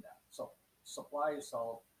in that. So supply of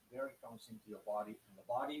salt very comes into your body, and the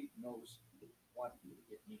body knows what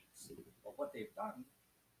it needs. But what they've done,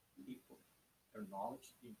 people, their knowledge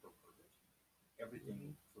is being perverted.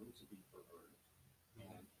 Everything foods are being perverted,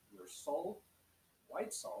 and your salt,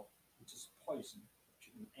 white salt, which is poison,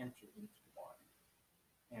 shouldn't enter into the body.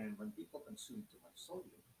 And when people consume too much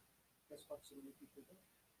sodium, guess what so many people get?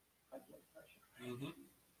 High blood pressure. Mm-hmm.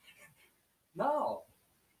 Now,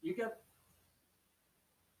 you get,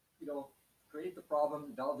 create the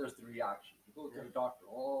problem, now there's the reaction. You go to the doctor,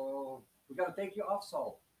 oh, we got to take you off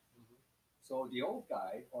salt. Mm-hmm. So the old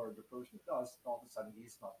guy or the person who does, all of a sudden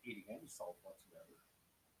he's not eating any salt whatsoever.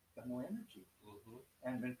 Got no energy. Mm-hmm.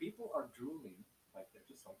 And when people are drooling, like they're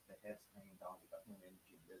just like the heads hanging down, they got no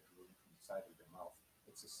energy and they're drooling from the side of their mouth,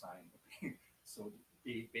 it's a sign of being so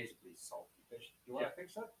they basically salty fish. You want to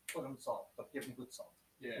fix that? Put them salt, but give them good salt.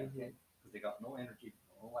 Yeah. Okay? Because they got no energy,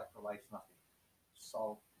 no electrolytes, nothing.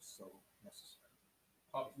 Salt is so necessary.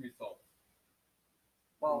 Top 3 salts.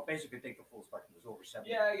 Well, basically take the full spectrum. There's over 70.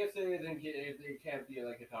 Yeah, I guess it can't be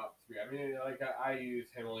like a top 3. I mean, like I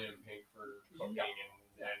use Himalayan pink for cooking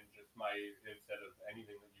and just my instead of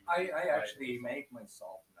anything that you. I actually make my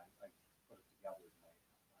salt and I put it together and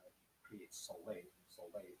I create Soleil.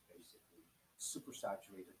 Soleil is basically super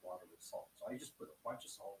saturated water with salt. So I just put a bunch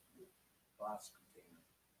of salt in a glass container.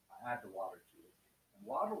 I add the water to it. And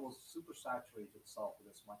water will super saturate with salt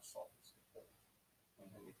with as much salt as it can hold. And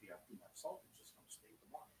then if you have too much salt, it's just going to stay with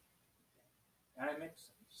water. Okay? And I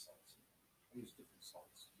mix some salts. I use different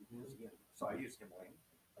salts. Because again, so I use Himalayan,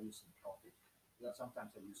 I use some Celtic, and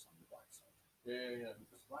sometimes I use some of the black salt. Yeah.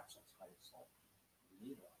 Because black salt's high in salt. You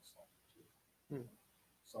need a lot of salt too. Hmm.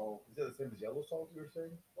 So, Is that the same as yellow salt you were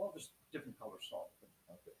saying? well, there's different color salt.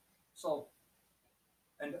 Okay. So,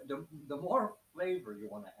 and the more flavor you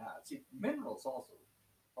want to add, see, minerals also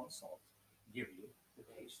from salt give you the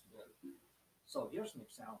taste. Yeah. So here's an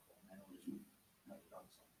example. I know I've done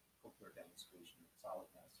some cookware demonstration with salad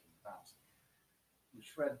master in the past. You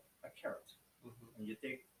shred a carrot, Mm-hmm. and if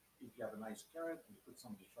you have a nice carrot, and you put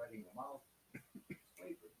some of the shredding in your mouth, it's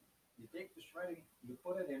flavored. You take the shredding, you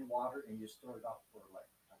put it in water, and you stir it up for like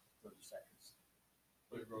 30 seconds.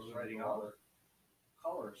 So it goes in Shredding the out, water.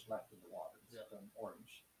 color is left in the water. It's turned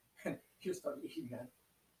orange. And you start eating that.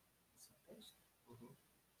 It's not tasty. Mm-hmm.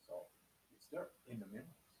 So it's there in the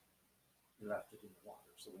minerals. You left it in the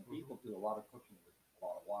water. So when people do a lot of cooking with a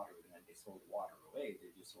lot of water and then they throw the water away,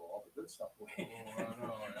 they just throw all the good stuff away.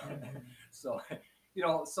 Oh, I know, yeah. So,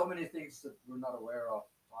 so many things that we're not aware of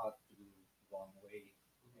taught to do the wrong way.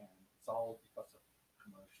 And it's all because of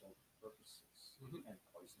commercial purposes and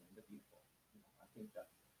poisoning the people. I think that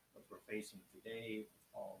what we're facing today with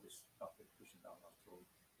all this stuff that's pushing down our throat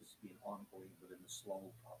is being ongoing within a slow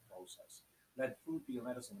process. Let food be a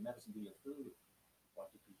medicine, medicine be a food. What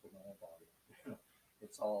do people know about it?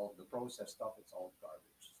 It's all the processed stuff, it's all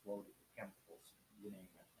garbage. It's loaded with chemicals, you name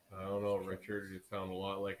it. I don't know, Richard. You sound a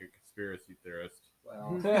lot like a conspiracy theorist.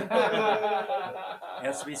 Well,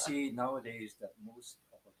 as we see nowadays, that most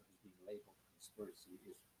of what is being labeled conspiracy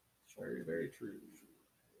is Very, very true.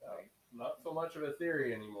 Right? Not so much of a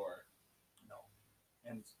theory anymore. No.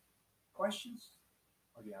 And questions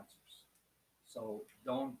are the answers. So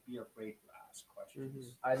don't be afraid to ask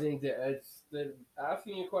questions. I think that it's that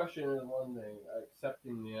asking a question is one thing,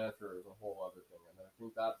 accepting the answer is a whole other thing, and I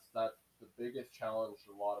think that's the biggest challenge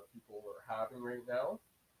a lot of people are having right now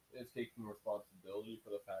is taking responsibility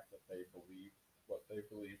for the fact that they believe what they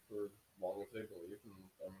believe for as long as they believe, and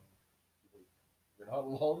I mean, you're not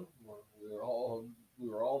alone. We were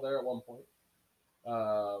all there at one point,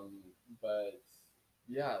 but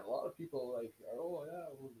yeah, a lot of people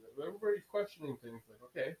everybody's questioning things like,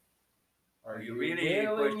 okay. Are you really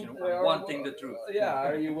wanting the truth? Yeah,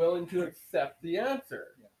 are you willing to accept the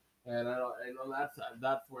answer? Yeah. And I know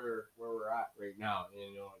that's where we're at right now.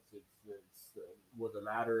 And, it's was a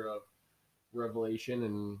matter of revelation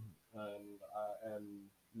and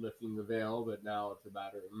lifting the veil, but now it's a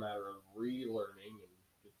matter of relearning and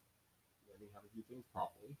just learning how to do things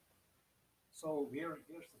properly. So here's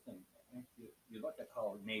the thing. You look at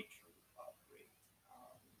how nature operates,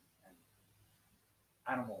 and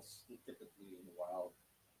animals typically in the wild,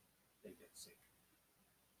 they get sick.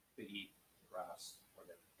 They eat grass, or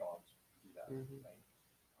their dogs do that, right?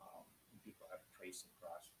 And people have tracing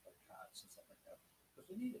grass like cats and stuff like that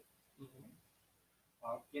because they need it.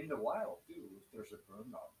 In the wild too, if there's a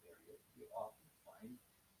burnout area, you often find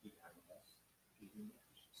the animals eating the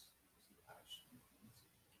ashes because the ash contains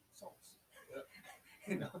salts.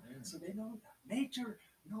 So they know that. Nature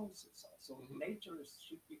knows itself. So nature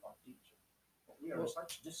should be our teacher. But we are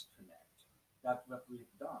such disconnect that what we've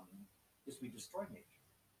done is we destroy nature.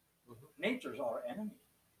 Nature's our enemy.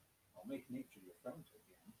 I'll make nature your friend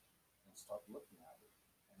again and start looking at it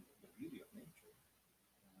and the beauty of nature.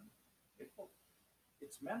 And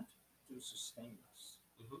it's meant to sustain us.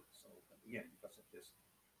 So again, because of this,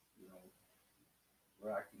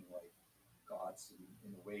 we're acting like gods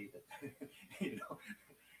in a way that you know.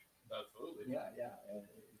 Absolutely. Yeah.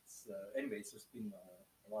 It's anyways. There's been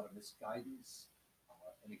a lot of misguidance,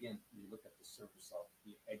 and again, you look at the surface of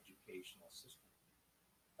the educational system.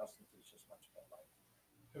 Doesn't teach us much about life.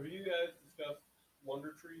 Have you guys discussed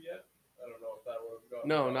Wonder Tree yet? I don't know if that would have got.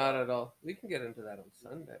 No, not at all. We can get into that on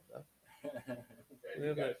Sunday, though. Okay, We you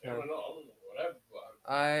have guys, that I don't time. know. Whatever.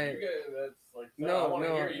 I You guys, that's like. I no, want to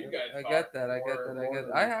no. hear you guys. I talk get that. I get more- that. I more get.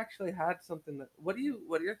 than- I actually had something that. What are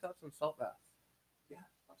your thoughts on salt baths? Yeah,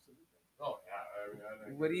 absolutely. Oh yeah. I mean, I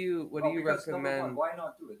think What do you Well, because number one, recommend? why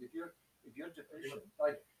not do it? If you're deficient,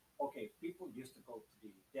 like okay, people used to go to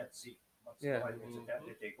the Dead Sea. What's Yeah. why is it that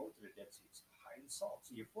they go to the Dead Sea? It's high in salt,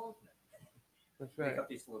 so you're floating it. That's They right. got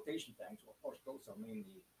these flotation tanks. Well, of course, those are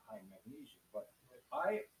mainly high in magnesium, but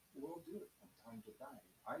I will do it from time to time.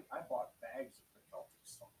 I bought bags of the Celtic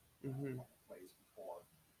salt Mhm. from a place before,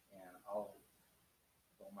 and I'll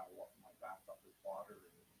fill my bathtub with water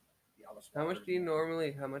and the other. How much do you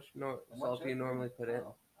normally? How much salt do you normally put in?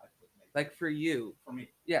 I put maybe, Like for you? for me,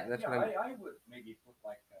 Yeah, that's what I mean. I would maybe put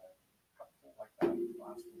like a cupful like that,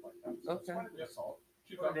 glassful like that. So it's Okay. quite a bit of salt.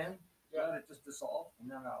 Two Put it cups. in, Yeah. let it just dissolve, and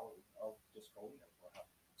then I'll just go in there for a half.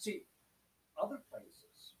 See, other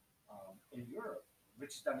places in Europe,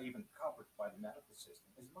 which is not even covered by the medical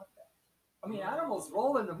system, is mud baths. I mean, animals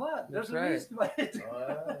roll in the mud. There's That's a right. reason why.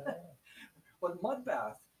 Ah. But mud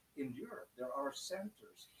bath in Europe, there are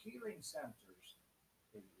centers, healing centers.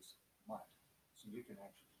 They use mud, so you can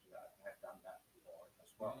actually do that. I've done that before as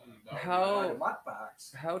well. That would be How- The mud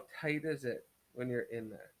baths. How tight is it when you're in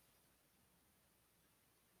there?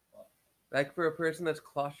 Like for a person that's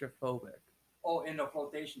claustrophobic. Oh, in the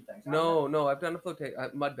flotation tanks. No, I've done a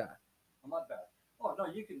mud bath. A mud bath. Oh no,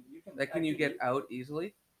 you can. Like, can you actually- get out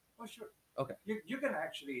easily? Oh sure. Okay. You can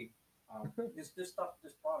actually. This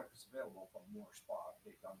product is available from Moore Spa.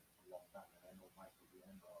 They've done it for a long time, and I know Michael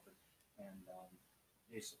Leander of it, and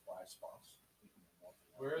they supply spas.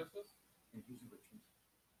 Where is this? In Houston, Richmond.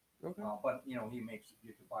 Okay. But you know, he makes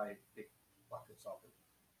you can buy big buckets of it,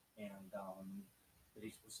 and but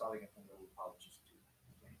he's selling it in little pouches too.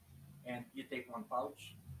 Okay? And you take one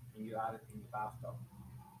pouch and you add it in your bathtub,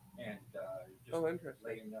 and just Oh, interesting.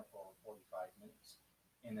 lay in there for 45 minutes,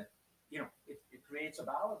 and it it creates a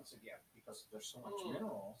balance again because there's so much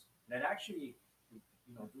minerals that actually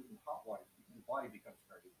doing hot water, your body becomes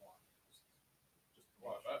very warm. Just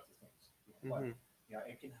Wow, that's- the things. But Mhm. yeah,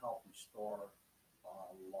 it can help restore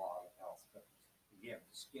a lot of health. But again,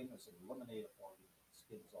 the skin is an eliminated organ. The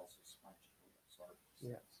skin is also spongy to absorb these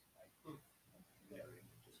Yeah. things, right? And there it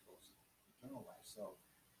just goes internalized. So,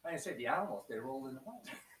 like I said, the animals, they roll in the mud.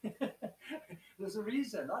 There's a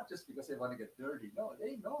reason, not just because they want to get dirty. No,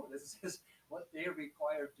 they know this is what they're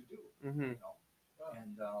required to do. Mhm. You know,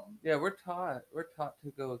 and Yeah, we're taught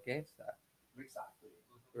to go against that, exactly.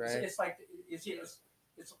 right? It's like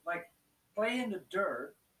it's like play in the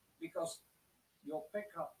dirt because you'll pick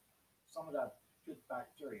up some of that good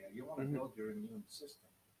bacteria. You want to Mhm. build your immune system.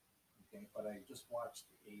 Okay, but I just watched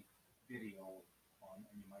a video on,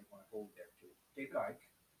 and you might want to go there too. David Icke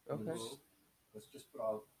Okay. was just put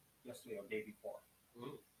out yesterday or day before.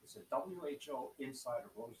 Mm. It's a WHO Insider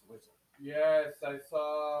Rose the Whistle. Yes, I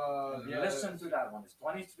saw. And Yeah, listen to that one. It's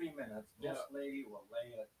 23 minutes. Yeah. This lady will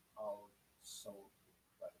lay it out so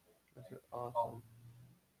incredible. That's right? awesome.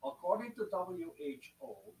 According to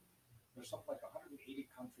WHO, there's something like 180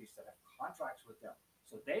 countries that have contracts with them.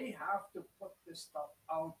 So they have to put this stuff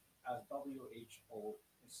out as WHO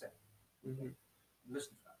is saying. Mhm.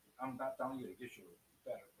 Listen to that. I'm not telling you, it gives you a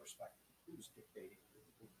better perspective. Who's dictating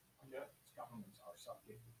who? Yeah. Governments are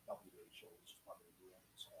subject to WHO, which is what they're doing,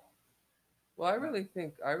 and so on. Well, I really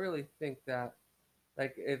think that,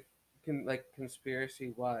 like, like conspiracy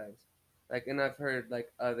wise, like, and I've heard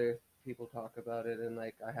like other people talk about it, and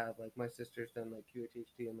like I have like my sister's done like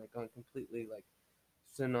QHHT and like gone completely like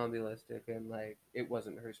somnambulistic, and like it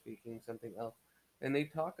wasn't her speaking, something else, and they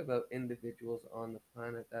talk about individuals on the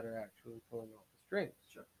planet that are actually pulling all the strings.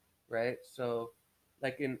 Sure. Right. So,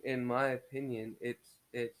 like in my opinion, it's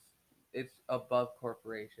above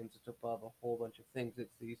corporations. It's above a whole bunch of things.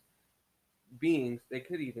 It's these beings. They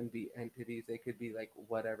could even be entities. They could be like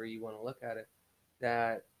whatever you want to look at it.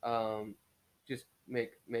 That just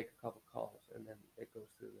make a couple calls, and then it goes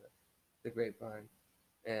through the grapevine,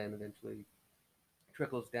 and eventually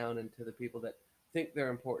trickles down into the people that think they're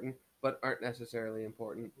important but aren't necessarily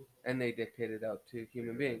important, and they dictate it out to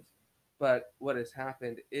human beings. But what has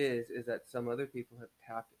happened is that some other people have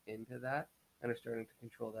tapped into that and are starting to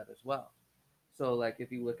control that as well. So like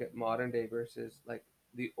if you look at modern day versus like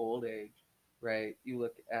the old age, right? You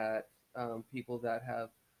look at people that have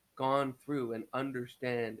gone through and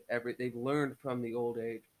understand they've learned from the old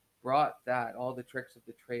age, brought that all the tricks of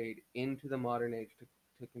the trade into the modern age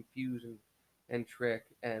to confuse and trick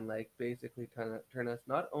and like basically turn us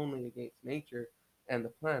not only against nature and the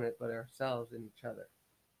planet but ourselves and each other,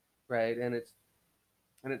 right? And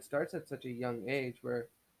it starts at such a young age where,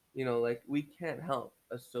 like we can't help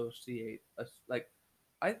associate us. Like,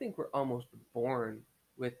 I think we're almost born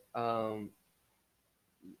with a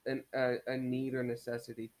need or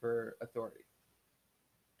necessity for authority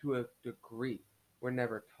to a degree. We're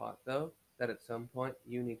never taught though that at some point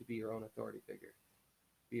you need to be your own authority figure,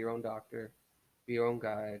 be your own doctor, be your own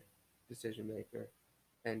guide, decision maker,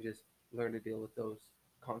 and just learn to deal with those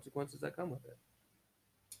consequences that come with it.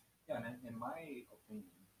 Yeah, and in my opinion,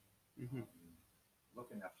 Hmm.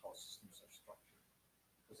 looking at how systems are structured,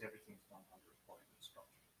 because everything's done under appointment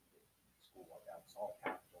structure. School like that, it's all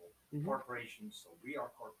capital. Mhm. Corporations, so we are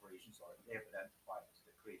corporations, or they have identified as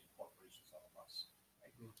the creating corporations out of us.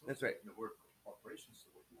 Right? That's right. The word corporations,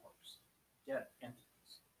 the word corps, dead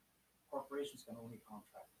entities. Corporations can only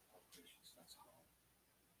contract with corporations. That's how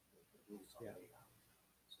the rules are Yeah. laid out.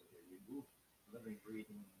 So they remove living,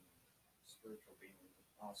 breathing, spiritual being,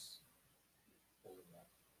 us, holding that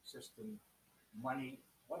system. Money,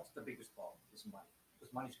 what's the biggest problem? Is money.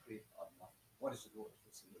 Because money's created out of nothing. What is it worth?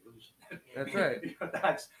 It's an illusion. That's right.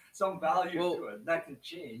 That's some value Well, to it. That can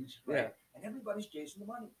change, right? yeah. And everybody's chasing the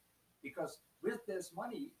money. Because with this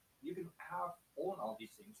money, you can own all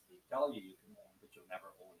these things they tell you can own, but you'll never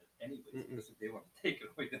own it anyways. Mm-mm. Because if they want to take it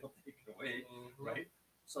away, they'll take it away, right?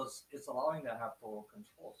 So it's allowing that to have total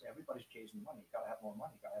control. So everybody's chasing money. Gotta have more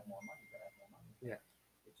money. Gotta have more money. Gotta have more money. Yeah.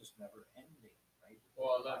 It's just never ending, right?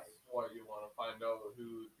 Well, that's what you want to find out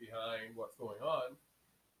who's behind what's going on.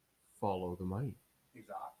 Follow the money.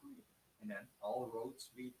 Exactly. And then all roads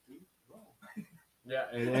lead to Rome. Yeah,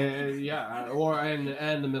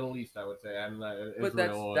 and the Middle East, I would say, and But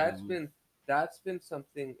Israel. that's been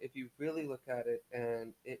something, if you really look at it,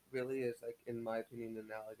 and it really is, like, in my opinion,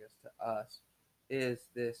 analogous to us, is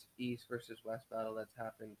this East versus West battle that's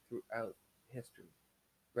happened throughout history,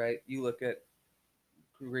 right? You look at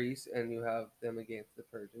Greece and you have them against the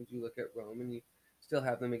Persians. You look at Rome and you still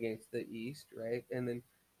have them against the East, right? And then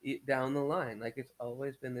down the line, like it's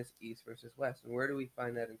always been this East versus West. And where do we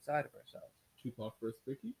find that inside of ourselves? Tupac versus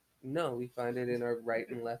Biggie. No, we find it in our right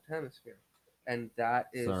and left hemisphere, and that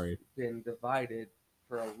is Sorry. been divided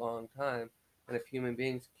for a long time. And if human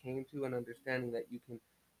beings came to an understanding that you can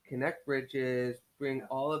connect bridges, bring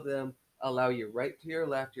all of them, allow your right to your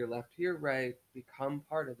left to your right, become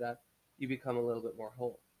part of that, you become a little bit more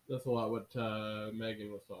whole. That's a lot what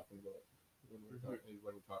Megan was talking about when we were talking,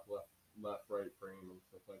 when we talk left, right frame and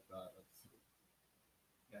stuff like that.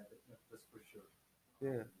 That's for sure.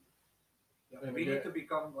 Yeah. Yeah, And we again- need to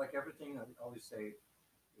become like everything. I always say,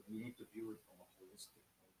 we need to view it from a holistic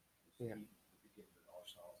point. Yeah. We need to begin with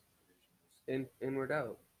ourselves and Inward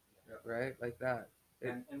out, Yeah. right? Like that.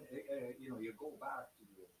 And you go back to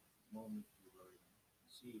the moment you were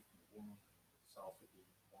conceived in the womb, itself being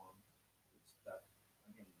formed. It's that,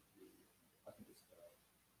 I mean, I think it's the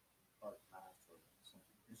Heart Math or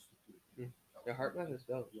something institute. Mm. The heart math is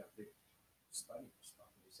dope. Yeah, they study this stuff.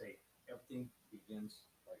 And they say everything begins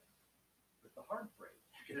like with the heart brain.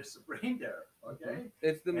 There's a brain there, okay?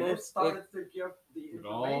 It's the And it most started to give the It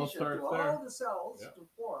all information starts to all there. the cells Yeah. to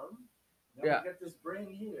form. Then Yeah. we get this brain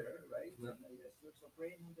here, right? Yeah. And there's a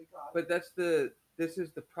brain in the gut. but this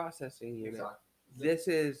is the processing unit. Exactly. This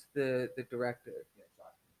is the director, Yeah,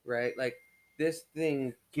 exactly. right? Like this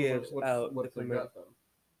thing gives out what's the the command. gut then?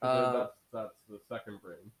 Uh, That's the second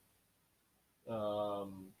brain.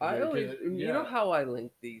 I always, yeah. you know how I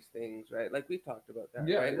link these things, right? Like we talked about that,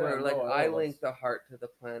 Yeah, right? yeah, Where like no, I know, link the heart to the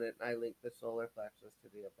planet, and I link the solar plexus to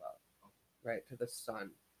the above, right? To the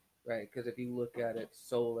sun, right? Because if you look at it,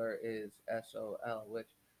 solar is SOL, which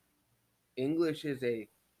English is a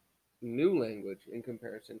new language in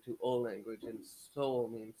comparison to old language, and sol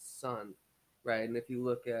means sun, right? And if you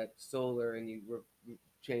look at solar and you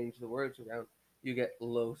change the words around, you get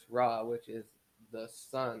Los Ra, which is the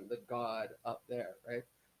sun, the god up there, right?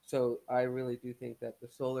 So I really do think that the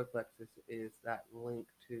solar plexus is that link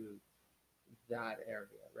to that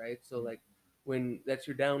area, right? So like when that's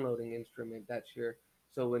your downloading instrument, that's your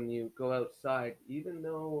so when you go outside, even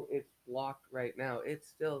though it's blocked right now, it's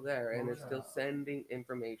still there and it's still sending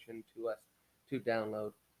information to us to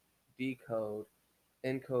download, decode,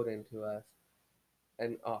 encode into us,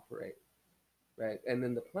 and operate, right? And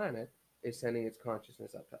then the planet is sending its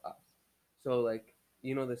consciousness up to us. So like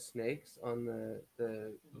the snakes on the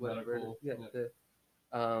whatever, medical- yeah,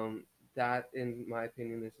 yeah. that in my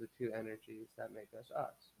opinion is the two energies that make us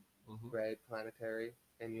us, Mhm. right? Planetary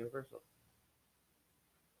and universal.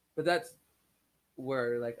 But that's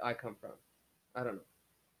where like I come from. I don't know.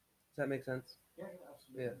 Does that make sense? Yeah,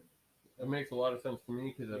 absolutely. Yeah. It makes a lot of sense to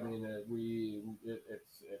me because I Yeah. mean,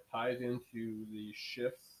 it ties into the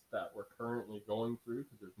shifts that we're currently going through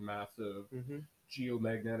because there's massive Mm-hmm.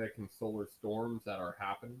 geomagnetic and solar storms that are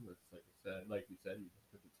happening. It's like you said,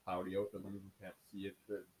 because it's cloudy out doesn't mean you can't see it.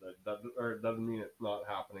 It doesn't mean it's not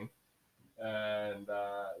happening. And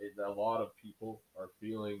a lot of people are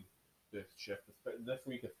feeling this shift this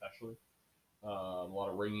week, especially. A lot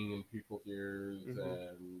of ringing in people's ears Mhm.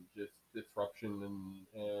 and just disruption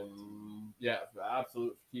and yeah,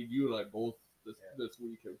 absolute fatigue. You and I both this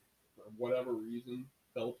week have, for whatever reason,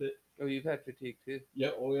 felt it. Oh, you've had fatigue too.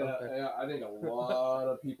 Yeah, oh yeah, Okay. yeah. I think a lot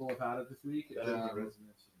of people have had it this week. The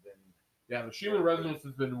resonance has been Yeah, the Schumann resonance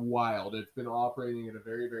has been wild. It's been operating at a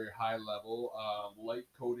very, very high level. Light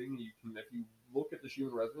coding, you can, if you look at the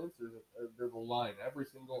Schumann resonance, there's a line every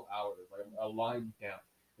single hour. There's like a line count.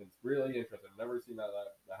 It's really interesting. I've never seen that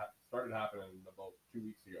started happening about 2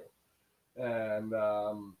 weeks ago. And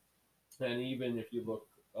even if you look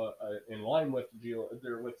in line with the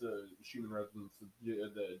Schumann resonance,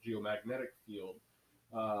 the geomagnetic field,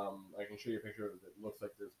 I can show you a picture of it. It looks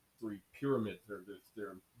like there's 3 pyramids.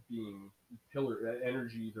 They're being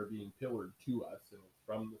energies are being pillared to us, and it's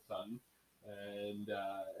from the sun. And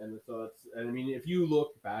so and I mean, if you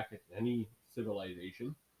look back at any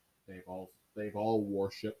civilization, they've all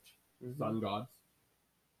worshipped Mhm. sun gods.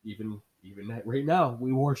 Even right now,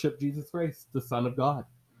 we worship Jesus Christ, the Son of God.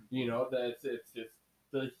 You know, that's it's just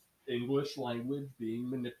the English language being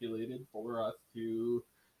manipulated for us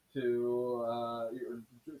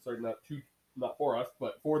sorry, not for us,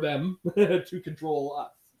 but for them to control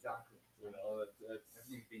us. exactly. You know, it's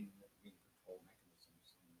Everything being control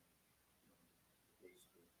mechanisms and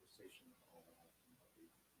based with precision and all that. And what they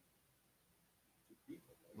to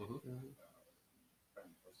people. Like, Mhm.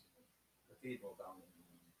 friend was in a cathedral down in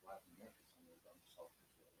Latin America, somewhere down south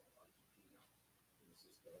of Argentina. It was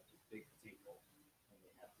this big cathedral, and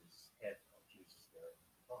they had this head of Jesus there on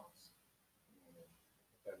the cross.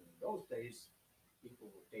 But in those days,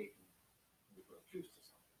 people were taken, they were accused of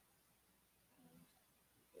something, and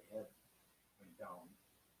if the head went down,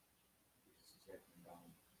 Jesus' head went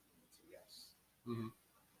down, and it's a yes. Mhm.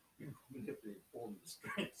 You manipulate all the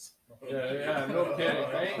strings. Yeah, no kidding,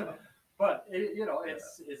 right? But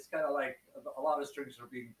it's kind of like a lot of strings are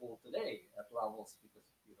being pulled today at levels because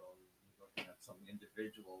you're looking at some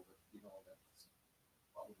individual that that's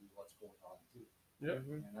probably what's going on too. Yep.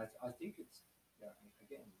 Mhm. And I think it's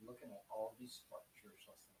again looking at all these structures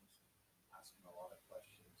of things, asking a lot of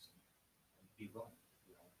questions and be willing,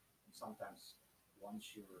 And sometimes once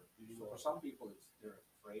for some people they're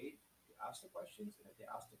afraid to ask the questions, and if they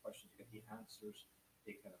ask the questions, you get the answers,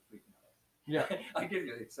 they kind of freak out. Yeah. I'll give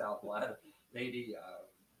you an example. I had a lady,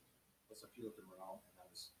 was a few of them around, and I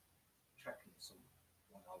was checking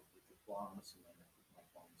one out with the bombs, and then I put my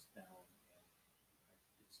bombs down, and I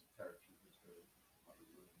did some therapy with her in my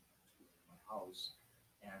room, in my house,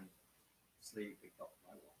 and this lady picked up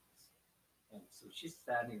my wands. And so she's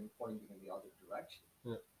standing and pointing in the other direction.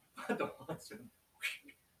 Yeah. But the wands went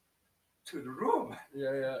to the room.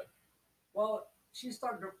 Yeah. Well, she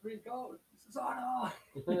started to freak out. She says, "Oh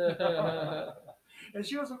no!" And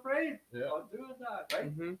she was afraid Yeah. of doing that,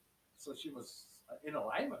 right? Mhm. So she was in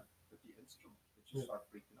alignment with the instrument, but she Yeah. started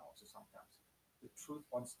freaking out. So sometimes the truth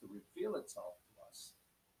wants to reveal itself to us,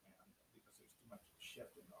 and because there's too much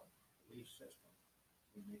shift in our belief system,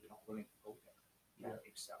 we maybe not willing to go there. Can't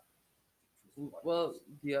accept the truth. of what it Well, is.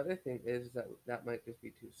 the other thing is that might just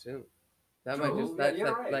be too soon. That True. might just Yeah, that's you're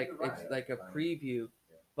like right, like you're it's right. like a Right. preview,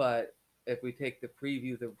 Yeah. but if we take the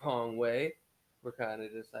preview the wrong way, we're kind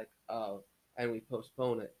of just like, oh, and we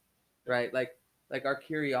postpone it, right? Like our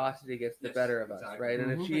curiosity gets the Yes, better of us, exactly. right?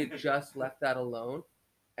 And if she had Mhm. just left that alone,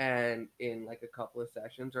 and in like a couple of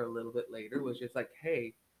sessions or a little bit later was just like,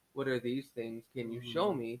 hey, what are these things? Can you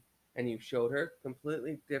show me? And you showed her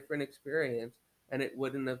completely different experience, and it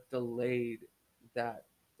wouldn't have delayed that.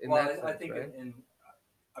 In Well, that I sense, think right?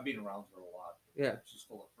 I've been around her a lot. Yeah. She's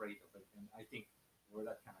still afraid of it, and I think where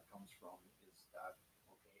that kind of comes from is that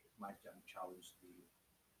if my then challenged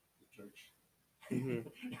the church,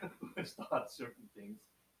 Mhm. was taught certain things,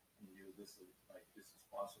 and this is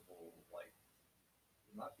possible. Like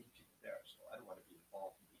you're not teaching it there, so I don't want to be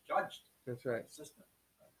involved and be judged That's by right. the system.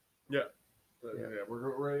 Yeah. Yeah.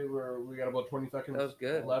 We got about 20 seconds That was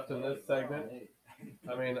good. left in this segment.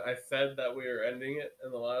 I mean, I said that we were ending it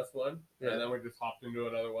in the last one, Yeah. and then we just hopped into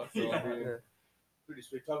another one. So Yeah. Pretty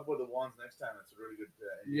sweet. Talk about the wands next time. That's a really good.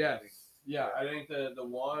 Ending, I think. Yes. Yeah, I think the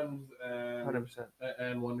wands and 100%.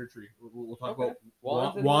 and Wonder Tree. We'll talk Okay. about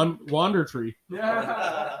Wands and Wander Tree.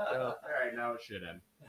 Yeah. All right, now it should end.